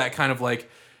him as that kind of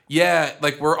like, yeah,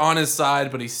 like we're on his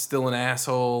side, but he's still an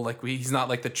asshole. Like he's not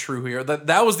like the true hero.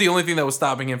 That was the only thing that was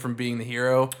stopping him from being the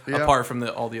hero, Yeah. apart from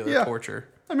all the other Yeah. torture.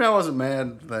 I mean, I wasn't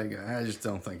mad at that guy. I just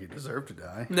don't think he deserved to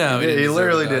die. No, he, he didn't deserve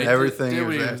literally to die. did He everything did he what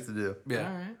was he- asked to do. Yeah, All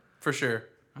right. for sure.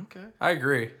 Okay. I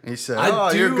agree. He said, I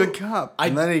 "Oh, you're a do- good cop," I-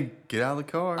 and then he get out of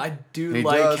the car. I do He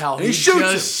like does. how And he shoots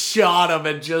just shot him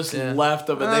and just Yeah. left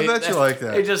him. And I bet you like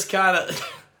that. They just kind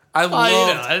of.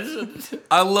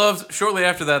 I loved shortly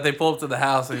after that they pull up to the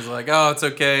house and he's like, oh, it's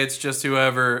okay, it's just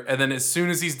whoever, and then as soon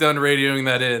as he's done radioing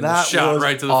that in, That shot was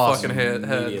right to the awesome. fucking head.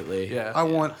 Immediately. Yeah. I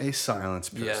want a silence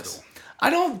pistol. Yes. I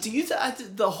don't. Do you?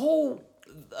 The whole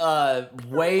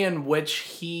way in which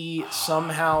he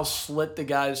somehow slit the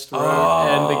guy's throat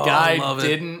and the guy love it.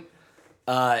 didn't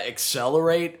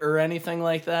accelerate or anything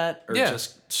like that, or Yeah.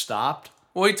 just stopped.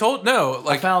 Well, he told no, I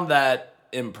like found that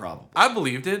improbable. I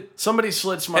believed it. Somebody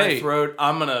slits my Hey. throat.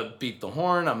 I'm gonna beat the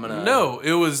horn. I'm gonna. No,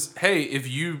 it was, hey, if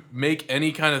you make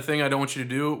any kind of thing I don't want you to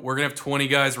do, we're gonna have 20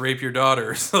 guys rape your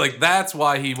daughters. Like that's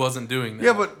why he wasn't doing that.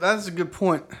 Yeah, but that's a good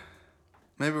point.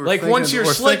 Maybe we're Like thinking, once your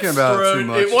we're slit thinking about it too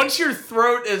throat, much. once your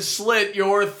throat is slit,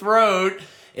 your throat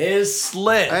is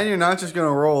slit. And you're not just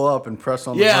gonna roll up and press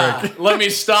on the Yeah, brake. let me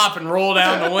stop and roll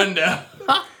down the window.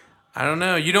 I don't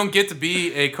know. You don't get to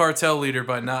be a cartel leader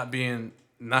by not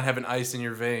having ice in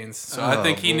your veins. So I Oh,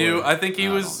 think he boy. knew. I think he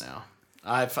was.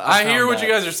 I hear what you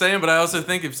guys are saying, but I also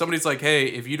think if somebody's like, "Hey,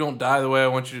 if you don't die the way I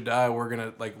want you to die, we're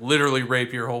gonna like literally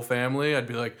rape your whole family," I'd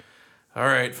be like, "All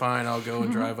right, fine, I'll go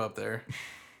and drive up there."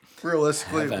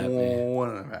 Realistically, Have at me.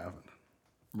 wouldn't have happened.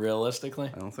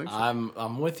 Realistically, I don't think so.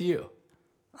 I'm with you.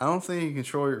 I don't think you can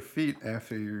control your feet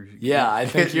after you're. Yeah, I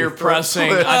think get you're your throat pressing.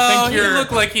 slit. I think he you're.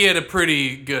 looked like he had a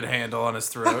pretty good handle on his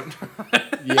throat,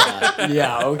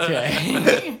 Yeah,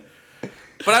 okay.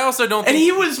 but I also don't. And Think,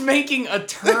 he was making a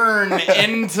turn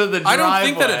into the driveway. I don't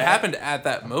think that it happened at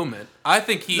that moment. I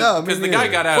think he No, me because the guy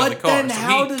neither. got out of But the car. then, so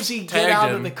how does he get tagged out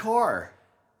him. of the car?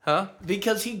 Huh?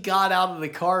 Because he got out of the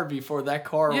car before that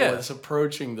car Yeah. was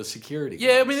approaching the security.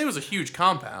 Yeah, I guards. mean it was a huge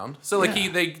compound. So like Yeah.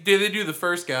 they do the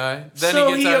first guy, then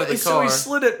so he gets out of the so car. he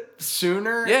slid it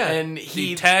sooner. Yeah, and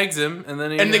he tags him, and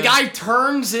then he, and the guy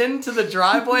turns into the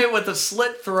driveway with a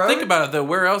slit throat. Think about it though.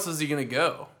 Where else is he gonna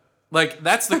go? Like,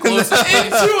 that's the closest.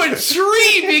 Into a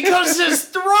tree because his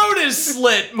throat is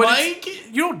slit, But Mike.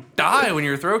 you don't die when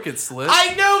your throat gets slit.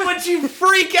 I know, but you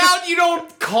freak out. You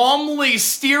don't calmly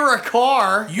steer a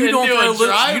car. You don't into a throw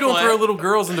driveway. little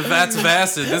girls into vats of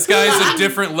acid. This guy is a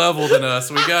different level than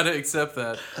us. We gotta accept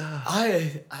that.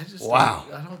 I just Wow.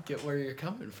 I don't get where you're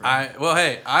coming from. Well,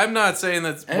 hey, I'm not saying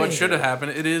that's what Hey. should have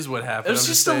happened. It is what happened. it was I'm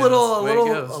just a saying little, that's a the way it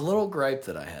little, goes. a little gripe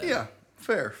that I had. Yeah,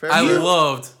 fair. I enough.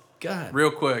 loved. God. Real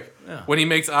quick, Yeah. when he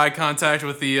makes eye contact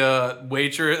with the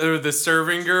waitress or the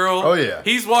serving girl. Oh, yeah.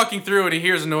 He's walking through and he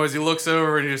hears a noise. He looks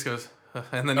over and he just goes,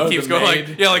 and then he Oh, keeps the going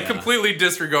maid? like Yeah. completely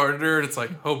disregarded her. And it's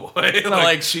like, oh boy.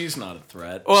 Like she's not a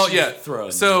threat. well, She's yeah. throwing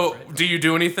So, you. do you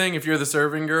do anything if you're the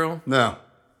serving girl? No,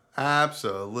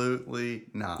 absolutely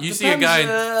not. You see a guy in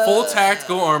Depends, full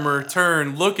tactical armor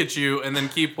turn, look at you, and then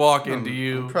keep walking. Do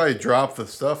you? Probably drop the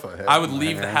stuff I have. I would in my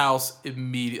leave the hand. house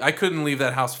immediately. I couldn't leave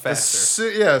that house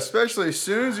faster. Yeah, especially as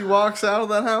soon as he walks out of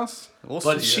that house. We'll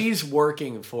But see ya. she's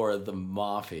working for the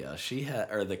mafia. She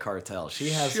or the cartel. She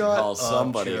has to Shut call up,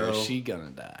 somebody or Joe. she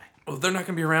gonna die. Well, they're not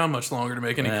going to be around much longer to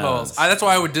make any Yeah, calls. that's- That's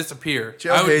why I would disappear.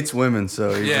 Joe I would, hates women,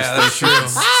 so he Yeah, just that's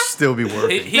thinks he should still be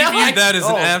working. He No, viewed I that as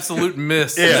an don't. absolute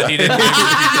miss. Yeah. That he didn't.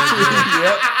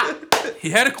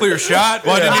 He had a clear shot.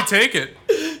 Why didn't he take it?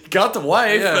 Got the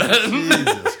wife. Yeah.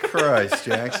 Jesus Christ,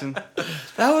 Jackson.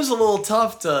 That was a little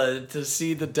tough to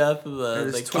see the death of the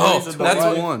It's kids Oh, and the that's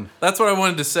wife. 21. That's what I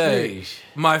wanted to say.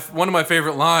 Yeesh. One of my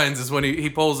favorite lines is when he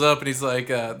pulls up and he's like,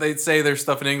 they say their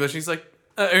stuff in English. He's like,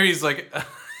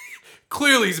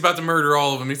 clearly he's about to murder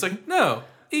all of them. He's like, no,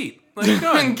 eat. Like,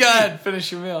 go on. God, finish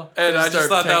your meal. And I just Start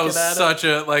thought that pecking was at it. such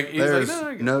a like. He's There's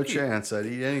like, no eat." chance I'd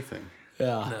eat anything.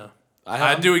 Yeah. No.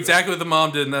 I I'd do exactly what the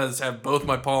mom did, and that is have both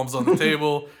my palms on the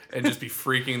table and just be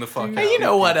freaking the fuck out. Hey, you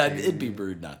know what? It'd be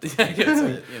rude not to.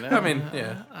 You know? I mean,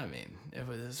 yeah. I mean, it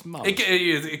was mom.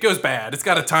 It goes bad. It's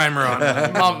got a timer on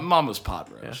it. Mama's pot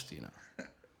roast. You know.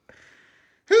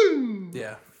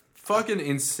 Yeah. Fucking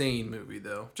insane movie,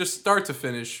 though. Just start to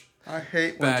finish. I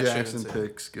hate when Bad shit Jackson insane.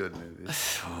 picks good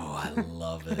movies. Oh, I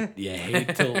love it. You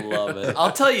hate to love it.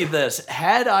 I'll tell you this: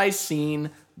 had I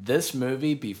seen this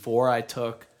movie before I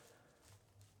took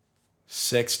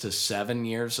 6 to 7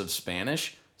 years of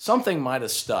Spanish, something might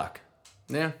have stuck.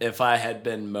 Yeah. If I had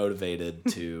been motivated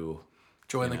to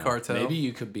Join the cartel. maybe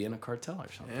you could be in a cartel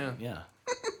or something. Yeah. Yeah.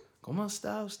 ¿Cómo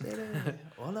está usted?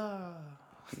 Hola.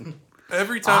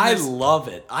 Every time I they, love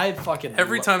it. I fucking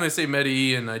every time they say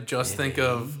Medellin, I just think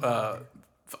of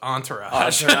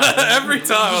Entourage. Entourage. Every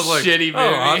time I was like, Shitty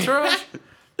oh, movie. Entourage?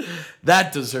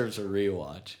 that deserves a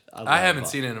rewatch. I haven't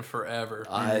seen it in forever.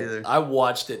 either. I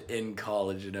watched it in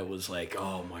college and it was like,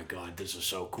 oh my god, this is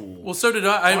so cool. Well, so did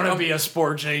I. I want to be a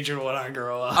sports agent when I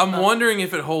grow up. I'm wondering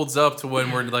if it holds up to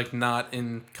when we're like not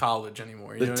in college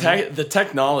anymore. You know what I mean? The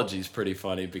technology's pretty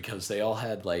funny because they all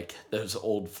had like those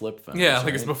old flip phones. Yeah,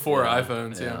 like it's right? before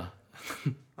iPhones, yeah.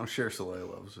 I'm sure Soleil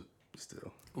loves it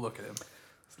still. Look at him.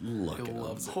 Look He at them.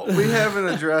 loves it. We haven't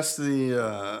addressed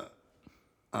the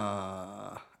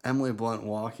Emily Blunt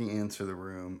walking into the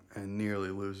room and nearly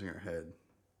losing her head.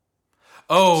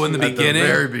 Oh, in the At the beginning?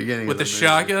 very beginning With of the the movie.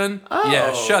 shotgun?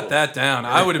 Yeah, Oh. shut that down.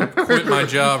 I would have quit my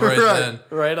job right Right. then.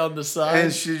 Right on the side.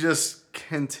 And she just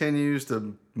continues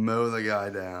to mow the guy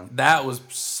down. That was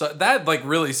that like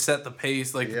really set the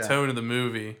pace, like Yeah. the tone of the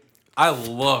movie. I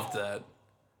loved that.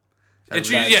 And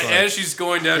she, That's yeah, like- as she's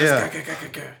going down, Yeah.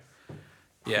 just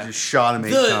yeah. Just shot him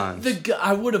 8 times.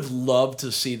 I would have loved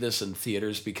to see this in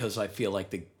theaters because I feel like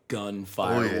the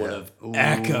gunfire Oh, yeah. would have Ooh,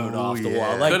 echoed off the yeah.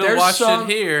 wall. Like Could have there's watched some,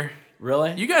 it here.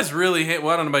 Really? You guys really hit.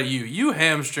 Well, I don't know about you. You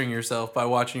hamstring yourself by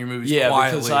watching your movies Yeah,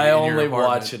 quietly. because I in your only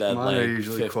apartment. watch it at Mine are like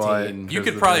usually 15. quiet. You because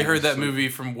could the probably baby's heard that asleep. movie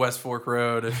from West Fork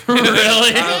Road.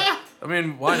 Really? I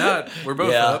mean, why not? We're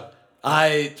both Yeah. up.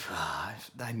 I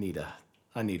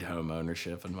need home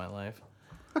ownership in my life.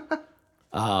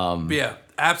 But yeah,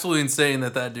 absolutely insane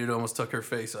that dude almost took her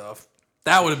face off.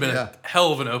 That would have been Yeah. a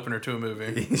hell of an opener to a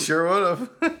movie. He sure would have.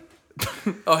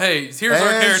 Oh, hey, here's our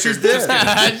And character. she's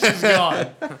dead. She's gone.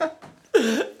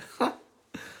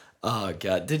 Oh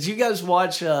god! Did you guys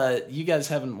watch? You guys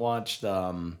haven't watched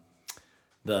the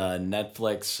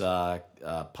Netflix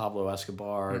Pablo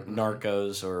Escobar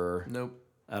Narcos or Nope.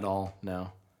 at all?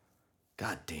 No.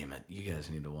 God damn it! You guys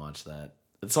need to watch that.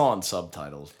 It's all in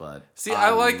subtitles, but See,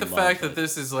 I like the love fact it. that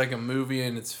this is like a movie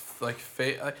and it's like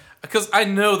because I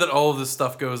know that all of this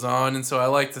stuff goes on, and so I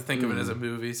like to think of it as a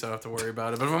movie, so I don't have to worry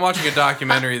about it. But if I'm watching a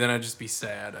documentary, then I'd just be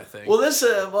sad. I think.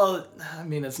 Well, I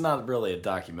mean, it's not really a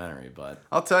documentary, but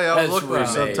I'll tell you, I was It's looking for remade,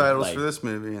 subtitles like- for this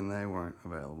movie, and they weren't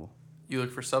available. You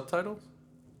look for subtitles?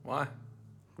 Why?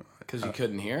 because you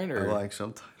couldn't hear it, I or like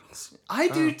subtitles. I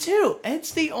do too.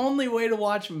 It's the only way to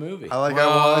watch a movie. I Well,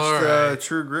 watched alright.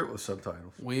 True Grit with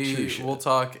subtitles. We'll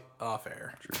talk off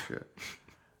air. True shit.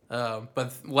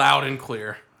 But loud and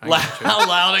clear. I get you.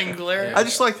 Loud and clear. I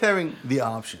just liked having the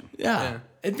option. Yeah.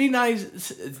 It'd be nice.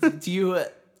 Do you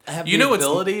have You the know what's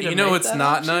ability to you know make what's that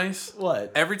not option? nice?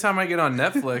 What? Every time I get on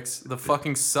Netflix, the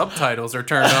fucking subtitles are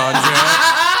turned on.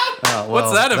 Jack.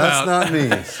 What's that about? That's not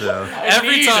me. So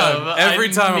Every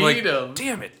time I'm like, need 'em.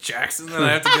 damn it, Jackson. Then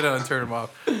I have to get on and turn them off.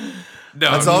 No,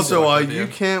 that's I'm also just why fucking you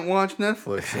with can't watch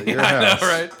Netflix at your I know, house.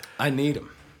 right? I need them.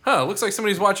 Huh? Looks like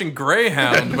somebody's watching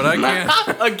Greyhound, but I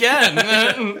can't.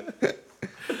 Again.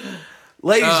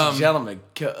 Ladies and Um, gentlemen.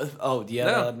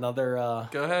 no. Another.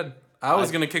 Go ahead. I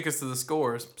was gonna kick us to the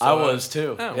scores. So I was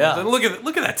too. well, Yeah. then look at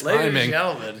that Ladies and timing.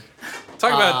 gentlemen.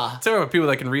 Talk about people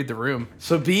that can read the room.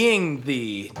 So being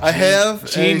the I have a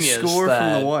genius score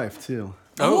that, from the wife too.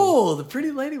 Oh, the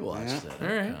pretty lady watched it. All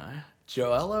right. Okay.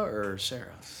 Joella or Sarah?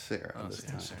 Sarah. this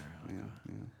time. Sarah.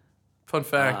 Fun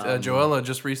fact: Joella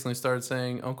just recently started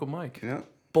saying Uncle Mike. Yeah.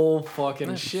 Bull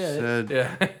fucking shit. Said,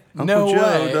 Yeah. Uncle No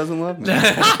Joe way. doesn't love me.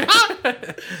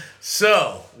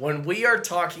 So, when we are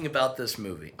talking about this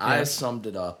movie, I summed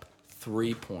it up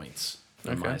 3 points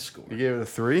in my score. You gave it a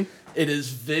 3? It is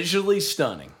visually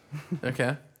stunning.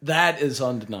 Okay. That is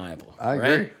undeniable. I agree.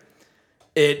 Right?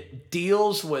 It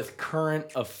deals with current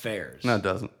affairs. No, it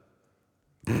doesn't.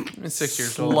 It's 6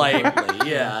 years old. Slightly,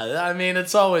 yeah. I mean,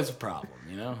 it's always a problem,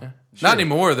 you know? Not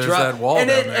anymore. There's that wall and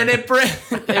down it, there. and it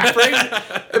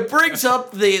brings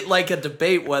up the like a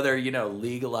debate whether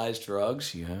legalize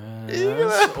drugs,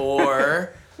 yes,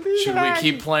 or should we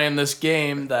keep playing this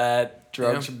game that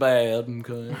drugs are bad?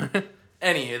 Okay.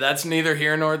 Anywho, that's neither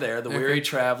here nor there. The weary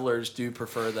travelers do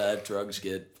prefer that drugs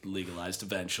get legalized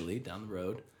eventually down the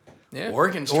road. Yeah.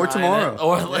 Oregon's Or trying tomorrow. it.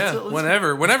 Or Yeah, let's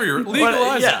whenever you're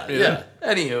legalized. yeah.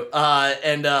 Anywho,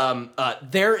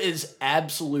 there is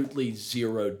absolutely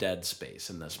zero dead space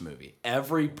in this movie.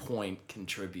 Every point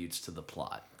contributes to the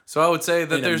plot. So I would say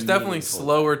that In a there's definitely meaningful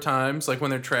slower times, like when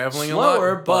they're traveling Slower,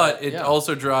 a lot, but but, it yeah.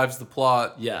 also drives the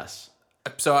plot. Yes.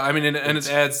 So I mean, and it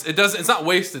adds. It does. It's not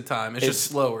wasted time. It's just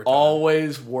slower. Time.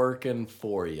 Always working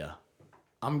for you.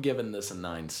 I'm giving this a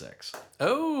 9.6.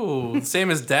 Oh,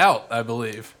 same as Doubt, I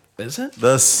believe. Is it?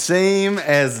 The same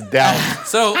as Doubt.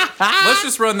 So let's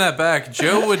just run that back.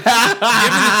 Joe would, given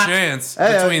the chance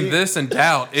between this and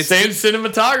Doubt, it's Same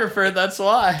cinematographer, that's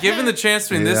why. given the chance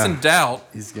between this Yeah. and Doubt,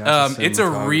 He's got the it's a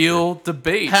cinematographer. real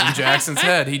debate in Jackson's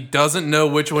head. He doesn't know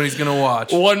which one he's gonna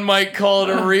watch. One might call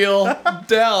it a real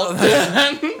doubt.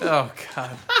 Oh God!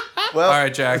 Well, All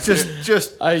right, Jackson.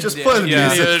 just play the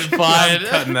yeah. music. I'm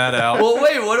cutting that out. Well,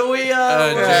 wait, what do we...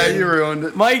 Yeah, you ruined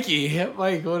it. Mike,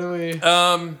 what do we...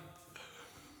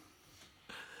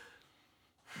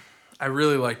 I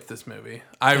really liked this movie.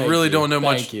 I Thank really you. don't know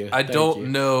Thank much. you. I Thank don't you.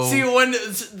 know. See,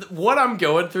 what I'm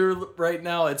going through right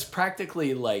now, it's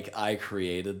practically like I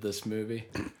created this movie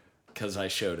because I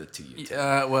showed it to you.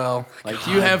 Well, Like,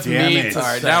 you have damn me it. to all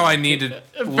right. say. Now I need to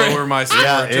lower my score.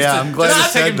 I'm glad just you to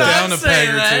take said him that. down a Stop saying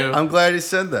peg or that. two. I'm glad you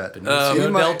said that. Benicio you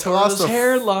del might Toro's lost a-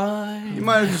 hairline. You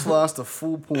might have just lost a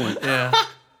full point. Yeah.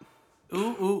 Ooh,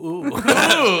 ooh, ooh.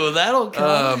 Ooh, that'll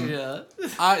come. Yeah.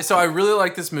 So I really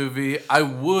like this movie. I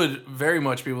would very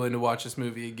much be willing to watch this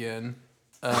movie again.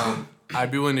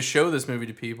 I'd be willing to show this movie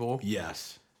to people.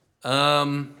 Yes.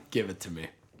 Give it to me.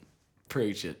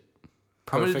 Preach it.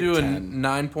 I'm gonna do a 10.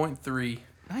 9.3.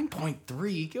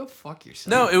 9.3. Go fuck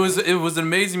yourself. No, it was an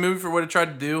amazing movie for what it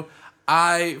tried to do.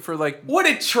 What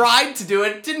it tried to do,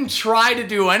 it didn't try to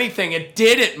do anything. It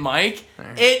did it, Mike.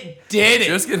 It did it.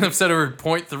 Just getting upset over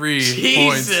 0.3 points.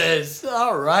 Jesus.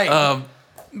 All right.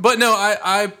 But no,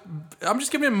 I'm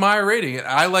just giving it my rating.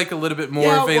 I like a little bit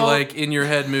more of a like in your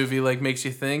head movie, like makes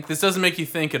you think. This doesn't make you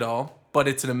think at all, but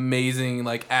it's an amazing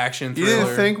like action You thriller.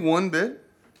 didn't think one bit?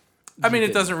 I mean,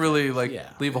 it doesn't really like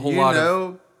leave a whole lot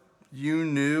of. You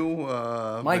knew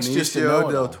Mike's just a Benicio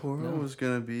know-it-all. del Toro was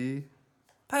gonna be.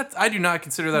 I do not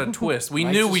consider that a twist. We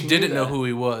Mike knew just we knew didn't know that. who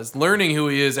he was. Learning who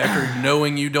he is after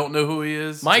knowing you don't know who he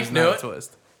is. Mike is knew not it. a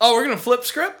twist. oh, we're going to flip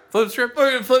script? Flip script. We're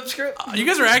going to flip script? You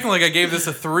guys are acting like I gave this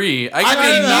a 3. I mean,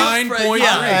 gave it a you- 9.3.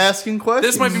 yeah. Asking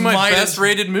questions. This might be my Might best as-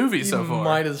 rated movie so You far.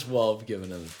 might as well have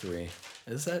given it a 3.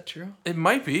 Is that true? It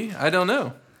might be. I don't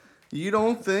know. You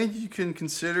don't think you can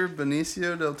consider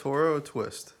Benicio del Toro a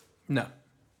twist? No.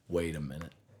 Wait a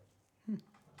minute.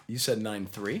 You said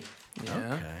 9.3?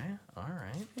 Yeah. Okay. All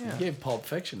right. You gave Pulp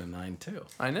Fiction a 9 too.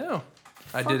 I know.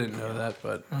 I didn't know that,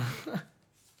 but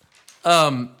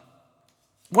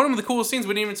one of the coolest scenes,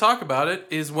 we didn't even talk about it,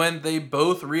 is when they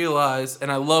both realize,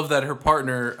 and I love that her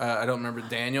partner, I don't remember,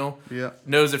 Daniel, Yeah.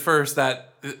 knows at first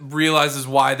that realizes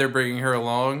why they're bringing her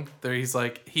along. There, he's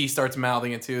like, he starts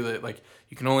mouthing it too, that like,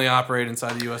 you can only operate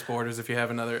inside the U.S. borders if you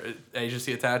have another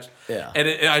agency attached. Yeah.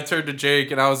 And I turned to Jake,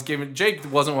 and I was giving, Jake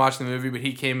wasn't watching the movie, but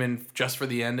he came in just for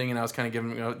the ending, and I was kind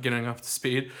of getting up to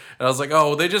speed. And I was like, oh,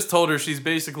 well, they just told her she's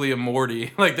basically a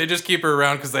Morty. Like, they just keep her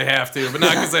around because they have to, but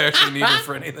not because they actually need her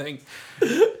for anything.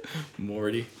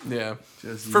 Morty. Yeah.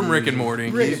 Just From Rick and using-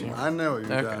 Morty. I know what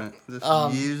you're Okay. doing. Just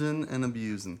using and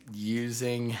abusing.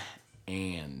 Using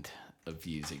and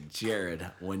abusing. Jared,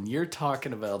 when you're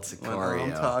talking about When Sicario,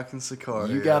 I'm talking Sicario.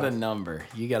 you got a number.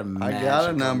 You got a magical got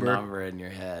a number. in your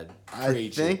head. I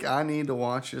Preach it. think I need to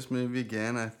watch this movie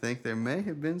again. I think there may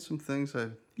have been some things I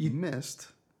missed.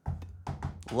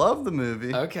 Loved the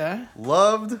movie. Okay.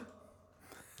 Loved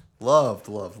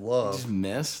Just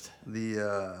missed. the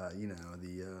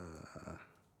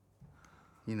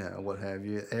what have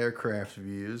you, aircraft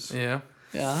views. Yeah.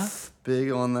 Yeah.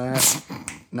 Big on that.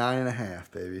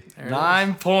 9.5, baby.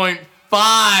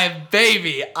 9.5,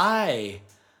 baby. I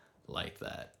like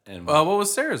that. And What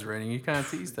was Sarah's rating? You kind of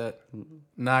teased that.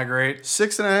 Not great.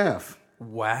 6.5.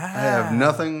 Wow. I have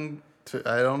nothing to.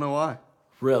 I don't know why.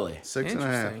 really, 6.5.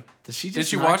 Interesting. does she just Did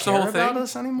she not watch the care whole about thing?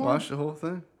 us anymore? Watch the whole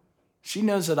thing. She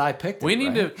knows that I picked it. We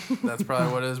need right? to. That's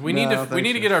probably what it is. We No, I need don't to. We think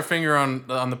need to so. get our finger on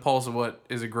the pulse of what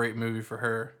is a great movie for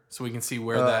her, so we can see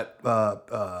where that.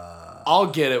 I'll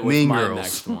get it with Mean my Girls.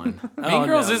 next one. Mean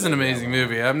Girls is an amazing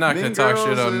movie. I'm not going to talk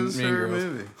shit on is Mean her Girls.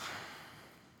 movie.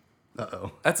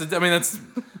 Uh-oh. That's. That's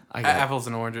I got, apples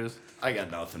and oranges. I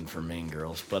got nothing for Mean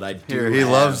Girls, but I do. Here, he have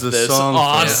loves the this song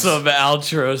first. awesome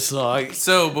outro song.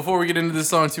 So before we get into this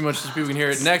song too much, so people can hear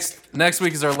it. Next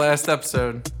week is our last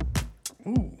episode.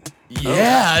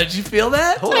 Yeah, did you feel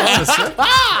that? Hold on a sec.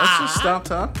 Let's just stop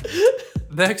talking.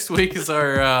 Next week is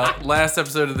our last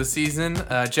episode of the season.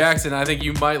 Jackson, I think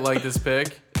you might like this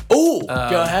pick. Oh,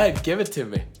 go ahead, give it to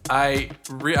me. I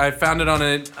found it on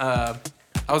it. I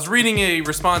was reading a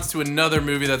response to another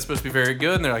movie that's supposed to be very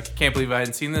good, and they're like, I can't believe I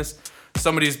hadn't seen this.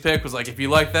 Somebody's pick was like, if you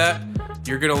like that,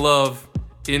 you're gonna love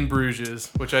In Bruges,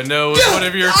 which I know is one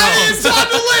of your It's films. on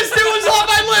the list. It was on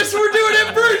my list. We're doing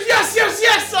it, Bruce. Yes, yes,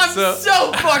 yes. I'm So-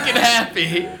 so fucking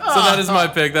happy. So that is my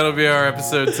pick. That'll be our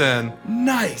episode 10.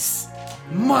 Nice.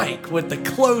 Mike with the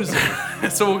closer.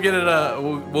 So we'll get it.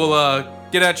 We'll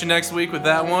get at you next week with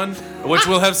that one, which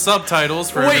will have subtitles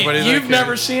for Wait, everybody. that you've cares.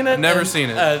 never seen it? Never And, seen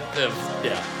it.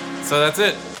 Yeah. So that's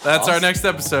it. That's our Awesome. next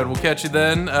episode. We'll catch you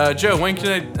then. Joe, when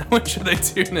should they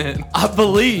tune in? I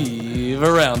believe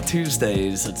around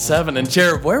Tuesdays at 7. And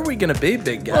Jared, where are we gonna be,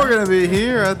 big guy? We're going to be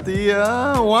here at the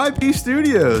YP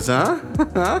Studios, huh?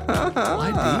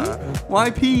 YP?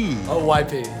 YP. Oh,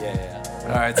 YP. Yeah. All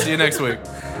right. See you next week.